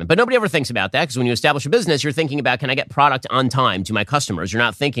HR department. But nobody ever thinks about that because when you establish a business, you're thinking about, can I get product on time to my customers? You're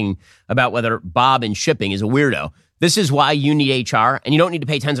not thinking about whether Bob in shipping is a weirdo. This is why you need HR, and you don't need to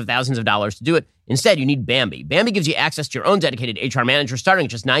pay tens of thousands of dollars to do it. Instead, you need Bambee. Bambee gives you access to your own dedicated HR manager starting at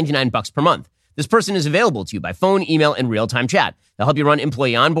just $99 per month. This person is available to you by phone, email, and real-time chat. They'll help you run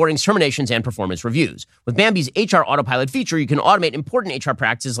employee onboardings, terminations, and performance reviews. With Bambee's HR Autopilot feature, you can automate important HR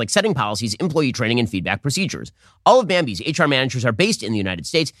practices like setting policies, employee training, and feedback procedures. All of Bambee's HR managers are based in the United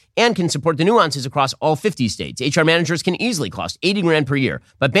States and can support the nuances across all 50 states. HR managers can easily cost $80,000 per year,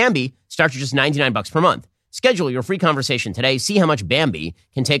 but Bambee starts at just $99 per month. Schedule your free conversation today. See how much Bambee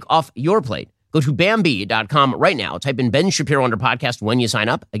can take off your plate. Go to Bambee.com right now. Type in Ben Shapiro under podcast when you sign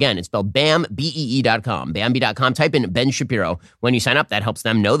up. Again, it's spelled BAMBEE.com. Bambee.com. Type in Ben Shapiro when you sign up. That helps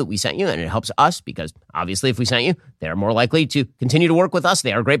them know that we sent you, and it helps us because obviously if we sent you, they're more likely to continue to work with us.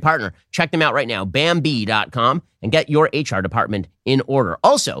 They are a great partner. Check them out right now, Bambee.com, and get your HR department in order.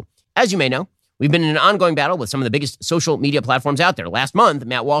 Also, as you may know, we've been in an ongoing battle with some of the biggest social media platforms out there. Last month,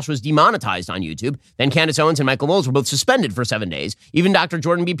 Matt Walsh was demonetized on YouTube. Then Candace Owens and Michael Knowles were both suspended for 7 days. Even Dr.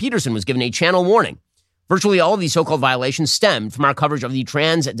 Jordan B. Peterson was given a channel warning. Virtually all of these so-called violations stemmed from our coverage of the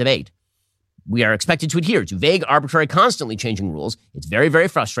trans debate. We are expected to adhere to vague, arbitrary, constantly changing rules. It's very, very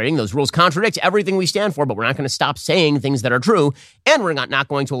frustrating. Those rules contradict everything we stand for, but we're not going to stop saying things that are true. And we're not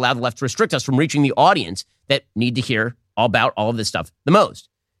going to allow the left to restrict us from reaching the audience that need to hear all about all of this stuff the most.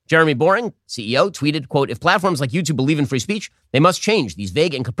 Jeremy Boring, CEO, tweeted, quote, if platforms like YouTube believe in free speech, they must change these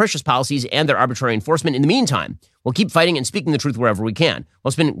vague and capricious policies and their arbitrary enforcement. In the meantime, we'll keep fighting and speaking the truth wherever we can. Well,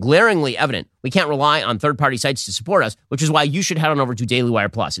 it's been glaringly evident we can't rely on third-party sites to support us, which is why you should head on over to Daily Wire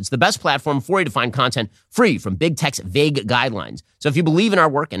Plus. It's the best platform for you to find content free from big tech's vague guidelines. So if you believe in our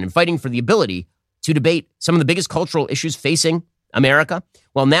work and in fighting for the ability to debate some of the biggest cultural issues facing America,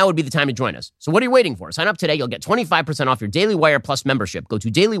 well, now would be the time to join us. So what are you waiting for? Sign up today. You'll get 25% off your Daily Wire Plus membership. Go to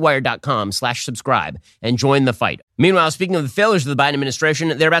dailywire.com/subscribe and join the fight. Meanwhile, speaking of the failures of the Biden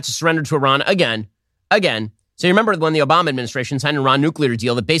administration, they're about to surrender to Iran again. So you remember when the Obama administration signed an Iran nuclear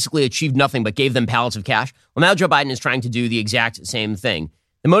deal that basically achieved nothing but gave them pallets of cash? Well, now Joe Biden is trying to do the exact same thing.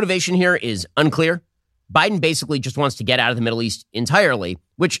 The motivation here is unclear. Biden basically just wants to get out of the Middle East entirely,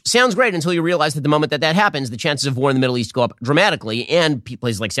 which sounds great until you realize that the moment that happens, the chances of war in the Middle East go up dramatically, and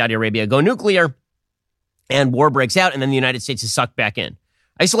places like Saudi Arabia go nuclear, and war breaks out, and then the United States is sucked back in.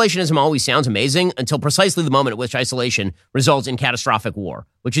 Isolationism always sounds amazing until precisely the moment at which isolation results in catastrophic war,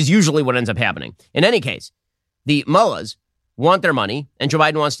 which is usually what ends up happening. In any case, the mullahs want their money, and Joe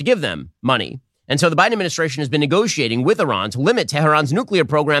Biden wants to give them money. And so the Biden administration has been negotiating with Iran to limit Tehran's nuclear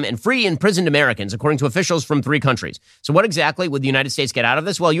program and free imprisoned Americans, according to officials from 3 countries. So what exactly would the United States get out of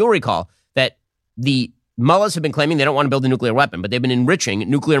this? Well, you'll recall that the mullahs have been claiming they don't want to build a nuclear weapon, but they've been enriching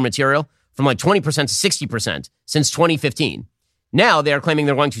nuclear material from like 20% to 60% since 2015. Now they are claiming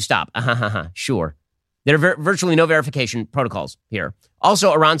they're going to stop. Sure. There are virtually no verification protocols here.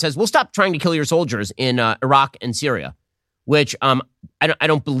 Also, Iran says, we'll stop trying to kill your soldiers in Iraq and Syria, which I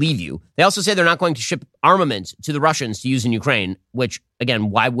don't believe you. They also say they're not going to ship armaments to the Russians to use in Ukraine, which, again,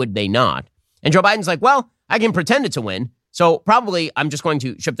 why would they not? And Joe Biden's like, well, I can pretend it to win, so probably I'm just going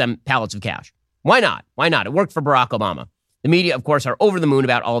to ship them pallets of cash. Why not? Why not? It worked for Barack Obama. The media, of course, are over the moon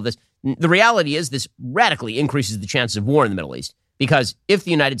about all of this. The reality is this radically increases the chances of war in the Middle East, because if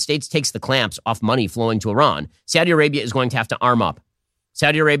the United States takes the clamps off money flowing to Iran, Saudi Arabia is going to have to arm up.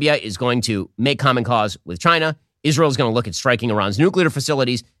 Saudi Arabia is going to make common cause with China. Israel is going to look at striking Iran's nuclear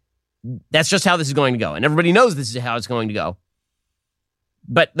facilities. That's just how this is going to go. And everybody knows this is how it's going to go.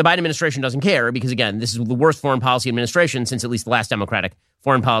 But the Biden administration doesn't care because, again, this is the worst foreign policy administration since at least the last Democratic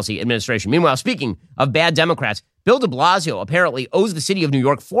foreign policy administration. Meanwhile, speaking of bad Democrats, Bill de Blasio apparently owes the city of New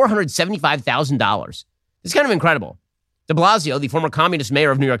York $475,000. It's kind of incredible. De Blasio, the former communist mayor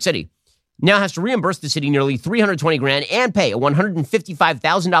of New York City, now has to reimburse the city nearly $320,000 and pay a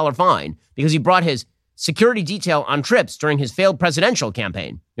 $155,000 fine because he brought his security detail on trips during his failed presidential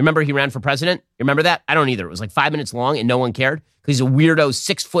campaign. Remember he ran for president? You remember that? I don't either. It was like 5 minutes long and no one cared because he's a weirdo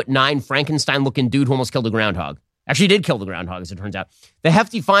 6'9" Frankenstein-looking dude who almost killed a groundhog. Actually, he did kill the groundhog, as it turns out. The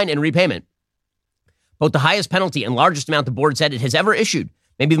hefty fine and repayment, both the highest penalty and largest amount the board said it has ever issued,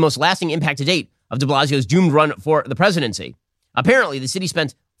 may be the most lasting impact to date of de Blasio's doomed run for the presidency. Apparently, the city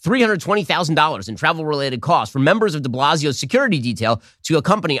spent $320,000 in travel-related costs for members of de Blasio's security detail to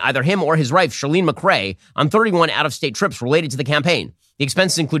accompany either him or his wife, Charlene McRae, on 31 out-of-state trips related to the campaign. The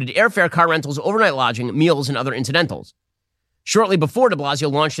expenses included airfare, car rentals, overnight lodging, meals, and other incidentals. Shortly before de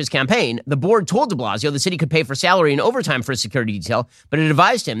Blasio launched his campaign, the board told de Blasio the city could pay for salary and overtime for his security detail, but it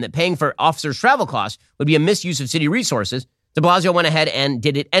advised him that paying for officers' travel costs would be a misuse of city resources. De Blasio went ahead and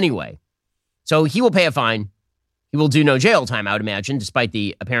did it anyway. So he will pay a fine. He will do no jail time, I would imagine, despite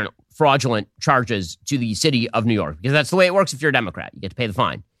the apparent fraudulent charges to the city of New York, because that's the way it works if you're a Democrat. You get to pay the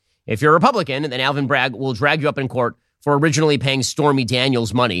fine. If you're a Republican, then Alvin Bragg will drag you up in court for originally paying Stormy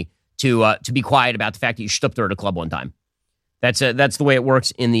Daniels money to be quiet about the fact that you stooped her at a club one time. That's the way it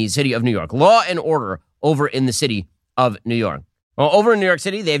works in the city of New York. Law and order over in the city of New York. Well, over in New York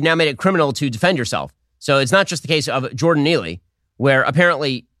City, they've now made it criminal to defend yourself. So it's not just the case of Jordan Neely, where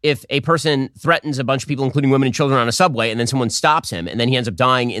apparently if a person threatens a bunch of people, including women and children, on a subway, and then someone stops him, and then he ends up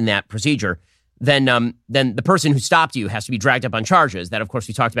dying in that procedure, then the person who stopped you has to be dragged up on charges. That, of course,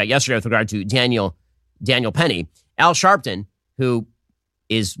 we talked about yesterday with regard to Daniel Penny. Al Sharpton, who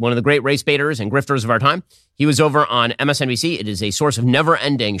is one of the great race baiters and grifters of our time. He was over on MSNBC. It is a source of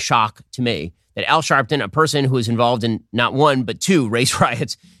never-ending shock to me that Al Sharpton, a person who is involved in not one but two race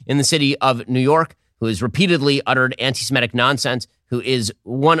riots in the city of New York, who has repeatedly uttered anti-Semitic nonsense, who is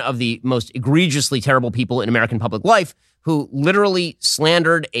one of the most egregiously terrible people in American public life, who literally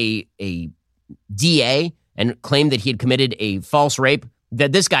slandered a DA and claimed that he had committed a false rape,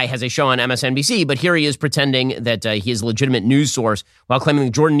 that this guy has a show on MSNBC, but here he is pretending that he is a legitimate news source while claiming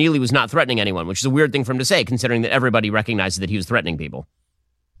that Jordan Neely was not threatening anyone, which is a weird thing for him to say, considering that everybody recognizes that he was threatening people.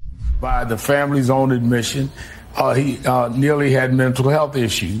 By the family's own admission, Neely had mental health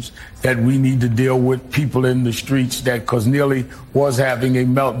issues that we need to deal with people in the streets, that because Neely was having a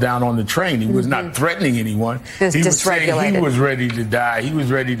meltdown on the train. He was not threatening anyone. He was saying he was ready to die. He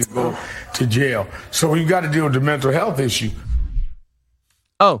was ready to go to jail. So we've got to deal with the mental health issue.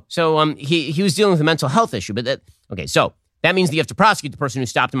 Oh, so he was dealing with a mental health issue. But so that means that you have to prosecute the person who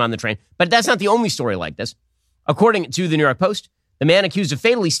stopped him on the train. But that's not the only story like this. According to the New York Post, the man accused of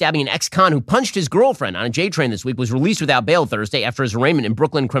fatally stabbing an ex-con who punched his girlfriend on a J train this week was released without bail Thursday after his arraignment in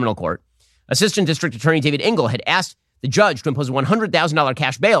Brooklyn criminal court. Assistant District Attorney David Engel had asked the judge to impose a $100,000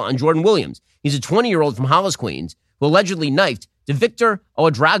 cash bail on Jordan Williams. He's a 20-year-old from Hollis, Queens, who allegedly knifed Victor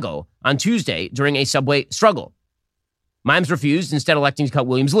Ouedraogo on Tuesday during a subway struggle. Mimes refused, instead electing to cut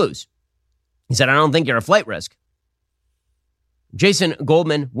Williams loose. He said, "I don't think you're a flight risk." Jason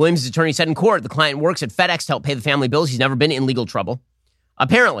Goldman, Williams' attorney, said in court the client works at FedEx to help pay the family bills. He's never been in legal trouble.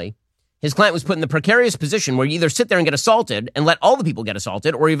 Apparently, his client was put in the precarious position where you either sit there and get assaulted and let all the people get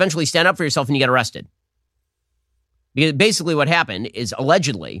assaulted, or you eventually stand up for yourself and you get arrested. Because basically what happened is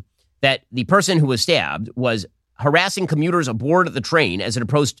allegedly that the person who was stabbed was harassing commuters aboard the train as it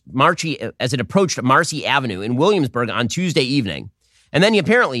approached Marcy Avenue in Williamsburg on Tuesday evening. And then he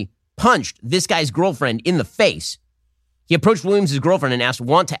apparently punched this guy's girlfriend in the face. He approached Williams' girlfriend and asked,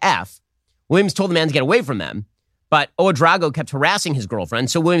 "Want to F?" Williams told the man to get away from them, but Ouedraogo kept harassing his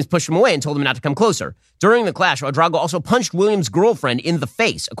girlfriend, so Williams pushed him away and told him not to come closer. During the clash, Ouedraogo also punched Williams' girlfriend in the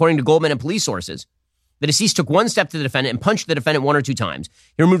face, according to Goldman and police sources. The deceased took one step to the defendant and punched the defendant 1 or 2 times.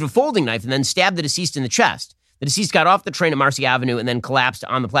 He removed a folding knife and then stabbed the deceased in the chest. The deceased got off the train at Marcy Avenue and then collapsed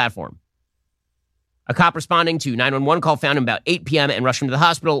on the platform. A cop responding to 911 call found him about 8 p.m. and rushed him to the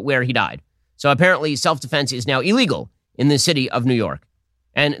hospital where he died. So apparently self-defense is now illegal in the city of New York.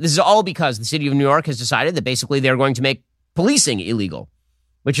 And this is all because the city of New York has decided that basically they're going to make policing illegal,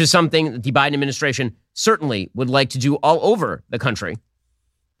 which is something that the Biden administration certainly would like to do all over the country.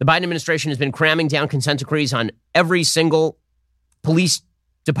 The Biden administration has been cramming down consent decrees on every single police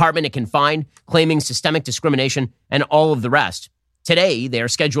department it can find, claiming systemic discrimination and all of the rest. Today, they are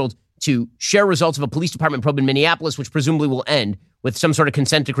scheduled to share results of a police department probe in Minneapolis, which presumably will end with some sort of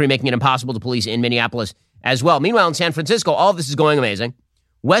consent decree making it impossible to police in Minneapolis as well. Meanwhile, in San Francisco, all of this is going amazing.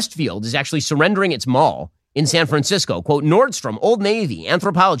 Westfield is actually surrendering its mall in San Francisco. Quote, Nordstrom, Old Navy,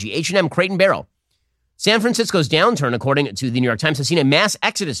 Anthropologie, H&M, Crate & Barrel. San Francisco's downturn, according to the New York Times, has seen a mass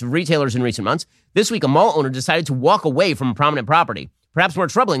exodus of retailers in recent months. This week, a mall owner decided to walk away from a prominent property. Perhaps more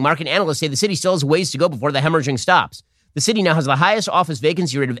troubling, market analysts say the city still has ways to go before the hemorrhaging stops. The city now has the highest office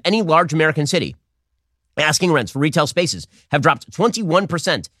vacancy rate of any large American city. Asking rents for retail spaces have dropped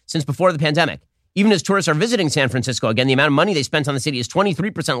 21% since before the pandemic. Even as tourists are visiting San Francisco again, the amount of money they spent on the city is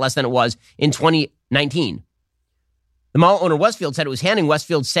 23% less than it was in 2019. The mall owner Westfield said it was handing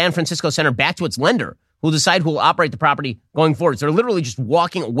Westfield's San Francisco Center back to its lender, who will decide who will operate the property going forward. So they're literally just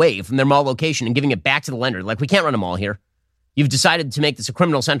walking away from their mall location and giving it back to the lender. Like, we can't run a mall here. You've decided to make this a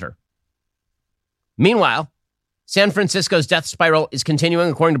criminal center. Meanwhile, San Francisco's death spiral is continuing,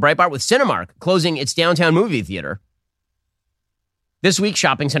 according to Breitbart, with Cinemark closing its downtown movie theater. This week,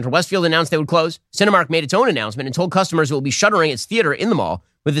 Shopping Center Westfield announced they would close. Cinemark made its own announcement and told customers it will be shuttering its theater in the mall,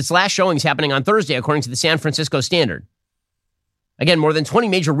 with its last showings happening on Thursday, according to the San Francisco Standard. Again, more than 20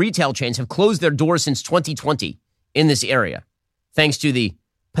 major retail chains have closed their doors since 2020 in this area, thanks to the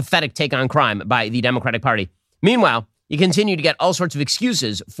pathetic take on crime by the Democratic Party. Meanwhile, you continue to get all sorts of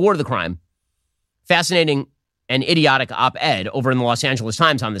excuses for the crime. Fascinating and idiotic op-ed over in the Los Angeles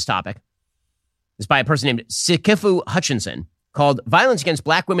Times on this topic. It's by a person named Sikifu Hutchinson, called Violence Against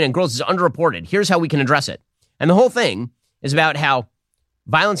Black Women and Girls is Underreported. Here's how we can address it. And the whole thing is about how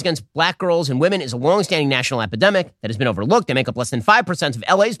violence against black girls and women is a longstanding national epidemic that has been overlooked. They make up less than 5% of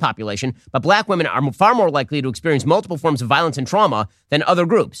LA's population, but black women are far more likely to experience multiple forms of violence and trauma than other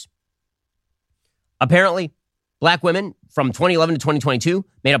groups. Apparently, black women from 2011 to 2022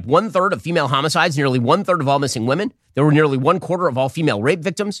 made up 1/3 of female homicides, nearly 1/3 of all missing women. There were nearly 1/4 of all female rape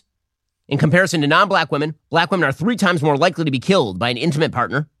victims. In comparison to non-black women are 3 times more likely to be killed by an intimate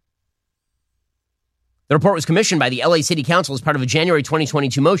partner. The report was commissioned by the LA City Council as part of a January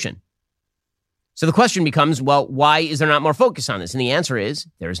 2022 motion. So the question becomes, well, why is there not more focus on this? And the answer is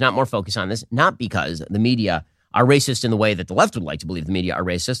there is not more focus on this, not because the media are racist in the way that the left would like to believe the media are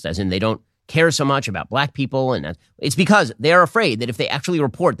racist, as in they don't care so much about black people. And it's because they are afraid that if they actually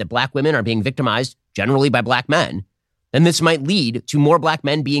report that black women are being victimized generally by black men, then this might lead to more black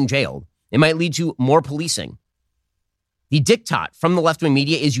men being jailed. It might lead to more policing. The diktat from the left-wing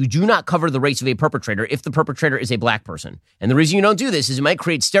media is you do not cover the race of a perpetrator if the perpetrator is a black person. And the reason you don't do this is it might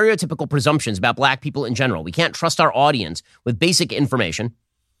create stereotypical presumptions about black people in general. We can't trust our audience with basic information.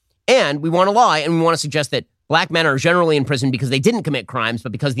 And we want to lie, and we want to suggest that black men are generally in prison because they didn't commit crimes,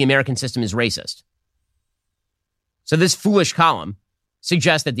 but because the American system is racist. So this foolish column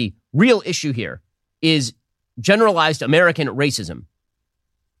suggests that the real issue here is generalized American racism.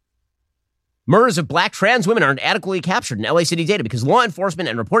 Murders of black trans women aren't adequately captured in LA City data because law enforcement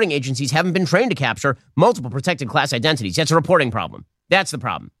and reporting agencies haven't been trained to capture multiple protected class identities. That's a reporting problem. That's the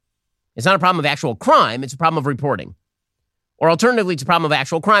problem. It's not a problem of actual crime. It's a problem of reporting. Or alternatively, it's a problem of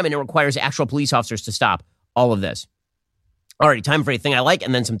actual crime, and it requires actual police officers to stop all of this. All right, time for a thing I like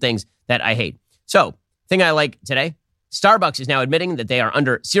and then some things that I hate. So, thing I like today, Starbucks is now admitting that they are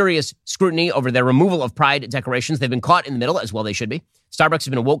under serious scrutiny over their removal of pride decorations. They've been caught in the middle, as well they should be. Starbucks has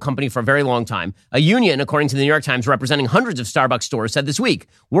been a woke company for a very long time. A union, according to the New York Times, representing hundreds of Starbucks stores, said this week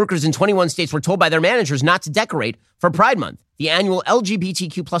workers in 21 states were told by their managers not to decorate for Pride Month, the annual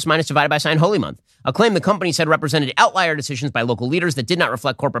LGBTQ plus minus divided by sign Holy Month, a claim the company said represented outlier decisions by local leaders that did not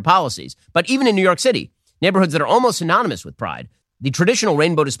reflect corporate policies. But even in New York City, neighborhoods that are almost synonymous with Pride, the traditional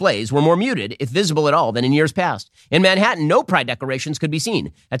rainbow displays were more muted, if visible at all, than in years past. In Manhattan, no pride decorations could be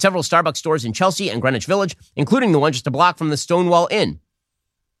seen at several Starbucks stores in Chelsea and Greenwich Village, including the one just a block from the Stonewall Inn.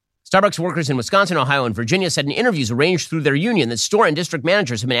 Starbucks workers in Wisconsin, Ohio, and Virginia said in interviews arranged through their union that store and district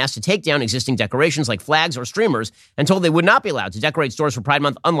managers have been asked to take down existing decorations like flags or streamers and told they would not be allowed to decorate stores for Pride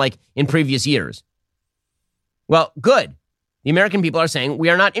Month, unlike in previous years. Well, good. The American people are saying we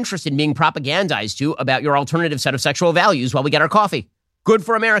are not interested in being propagandized to about your alternative set of sexual values while we get our coffee. Good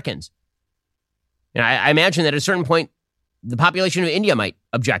for Americans. And I imagine that at a certain point, the population of India might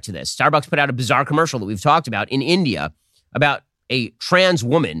object to this. Starbucks put out a bizarre commercial that we've talked about in India about a trans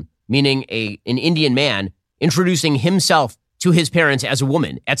woman, meaning an Indian man, introducing himself to his parents as a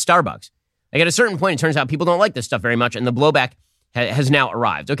woman at Starbucks. Like at a certain point, it turns out people don't like this stuff very much, and the blowback has now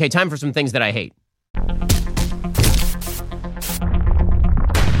arrived. Okay, time for some things that I hate.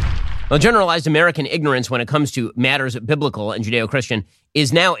 Well, generalized American ignorance when it comes to matters biblical and Judeo-Christian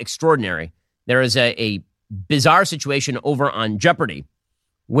is now extraordinary. There is a bizarre situation over on Jeopardy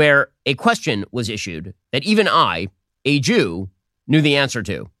where a question was issued that even I, a Jew, knew the answer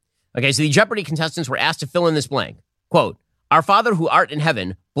to. Okay, so the Jeopardy contestants were asked to fill in this blank. Quote, "Our Father who art in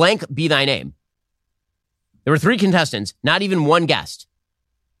heaven, blank be thy name." There were 3 contestants, not even one guest.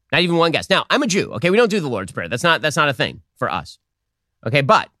 Not even one guest. Now, I'm a Jew, okay? We don't do the Lord's Prayer. That's not a thing for us. Okay,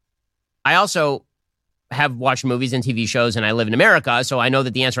 but I also have watched movies and TV shows, and I live in America, so I know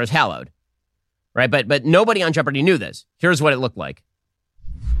that the answer is hallowed, right? But nobody on Jeopardy knew this. Here's what it looked like.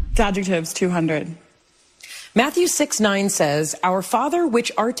 It's adjectives, 200. Matthew 6:9 says, "Our Father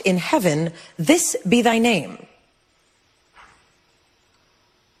which art in heaven, this be thy name.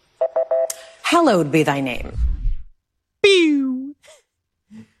 Hallowed be thy name." Pew.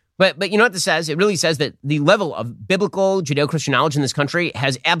 But you know what this says? It really says that the level of biblical Judeo-Christian knowledge in this country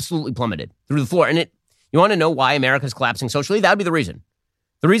has absolutely plummeted through the floor. And you want to know why America is collapsing socially? That would be the reason.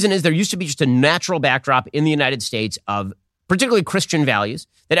 The reason is there used to be just a natural backdrop in the United States of particularly Christian values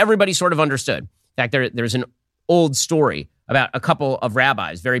that everybody sort of understood. In fact, there's an old story about a couple of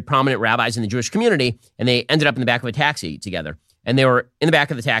rabbis, very prominent rabbis in the Jewish community, and they ended up in the back of a taxi together. And they were in the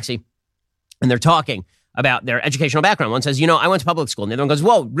back of the taxi, and they're talking about their educational background. One says, I went to public school. And the other one goes,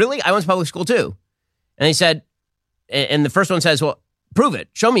 whoa, really? I went to public school too. And they said, and the first one says, well, prove it.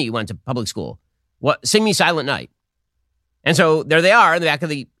 Show me you went to public school. What? Sing me Silent Night. And so there they are in the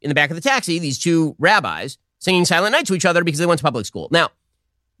back of the taxi, these two rabbis singing Silent Night to each other because they went to public school. Now,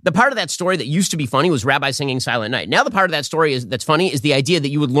 the part of that story that used to be funny was rabbis singing Silent Night. Now the part of that story that's funny is the idea that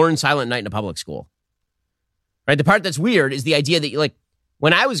you would learn Silent Night in a public school. Right? The part that's weird is the idea that,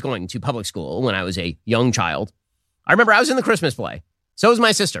 when I was going to public school, when I was a young child, I remember I was in the Christmas play. So was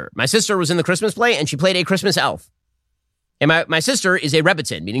my sister. My sister was in the Christmas play, and she played a Christmas elf. And my sister is a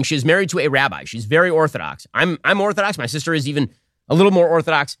Rebbitzin, meaning she is married to a rabbi. She's very Orthodox. I'm Orthodox. My sister is even a little more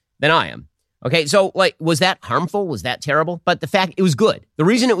Orthodox than I am. Okay, so was that harmful? Was that terrible? But the fact, it was good. The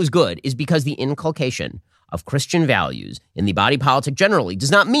reason it was good is because the inculcation of Christian values in the body politic generally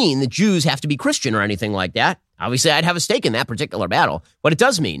does not mean that Jews have to be Christian or anything like that. Obviously, I'd have a stake in that particular battle. What it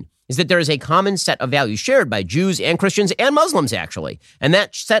does mean is that there is a common set of values shared by Jews and Christians and Muslims, actually. And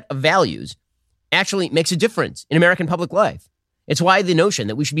that set of values actually makes a difference in American public life. It's why the notion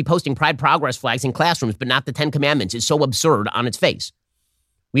that we should be posting Pride Progress flags in classrooms but not the Ten Commandments is so absurd on its face.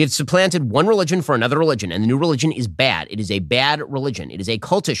 We have supplanted one religion for another religion, and the new religion is bad. It is a bad religion. It is a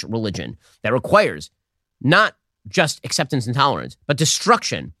cultish religion that requires not just acceptance and tolerance, but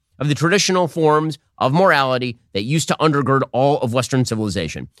destruction of the traditional forms of morality that used to undergird all of Western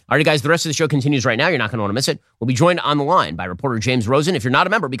civilization. All right, guys, the rest of the show continues right now. You're not going to want to miss it. We'll be joined on the line by reporter James Rosen. If you're not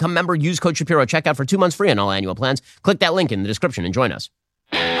a member, become a member. Use code Shapiro. Check out for 2 months free on all annual plans. Click that link in the description and join us.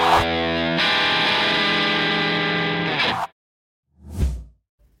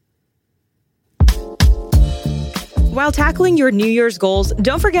 While tackling your New Year's goals,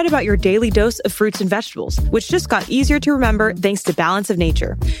 don't forget about your daily dose of fruits and vegetables, which just got easier to remember thanks to Balance of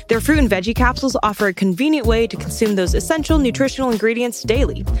Nature. Their fruit and veggie capsules offer a convenient way to consume those essential nutritional ingredients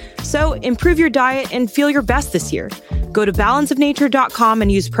daily. So improve your diet and feel your best this year. Go to balanceofnature.com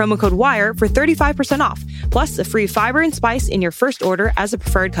and use promo code WIRE for 35% off, plus a free fiber and spice in your first order as a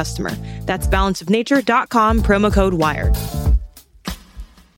preferred customer. That's balanceofnature.com, promo code WIRE.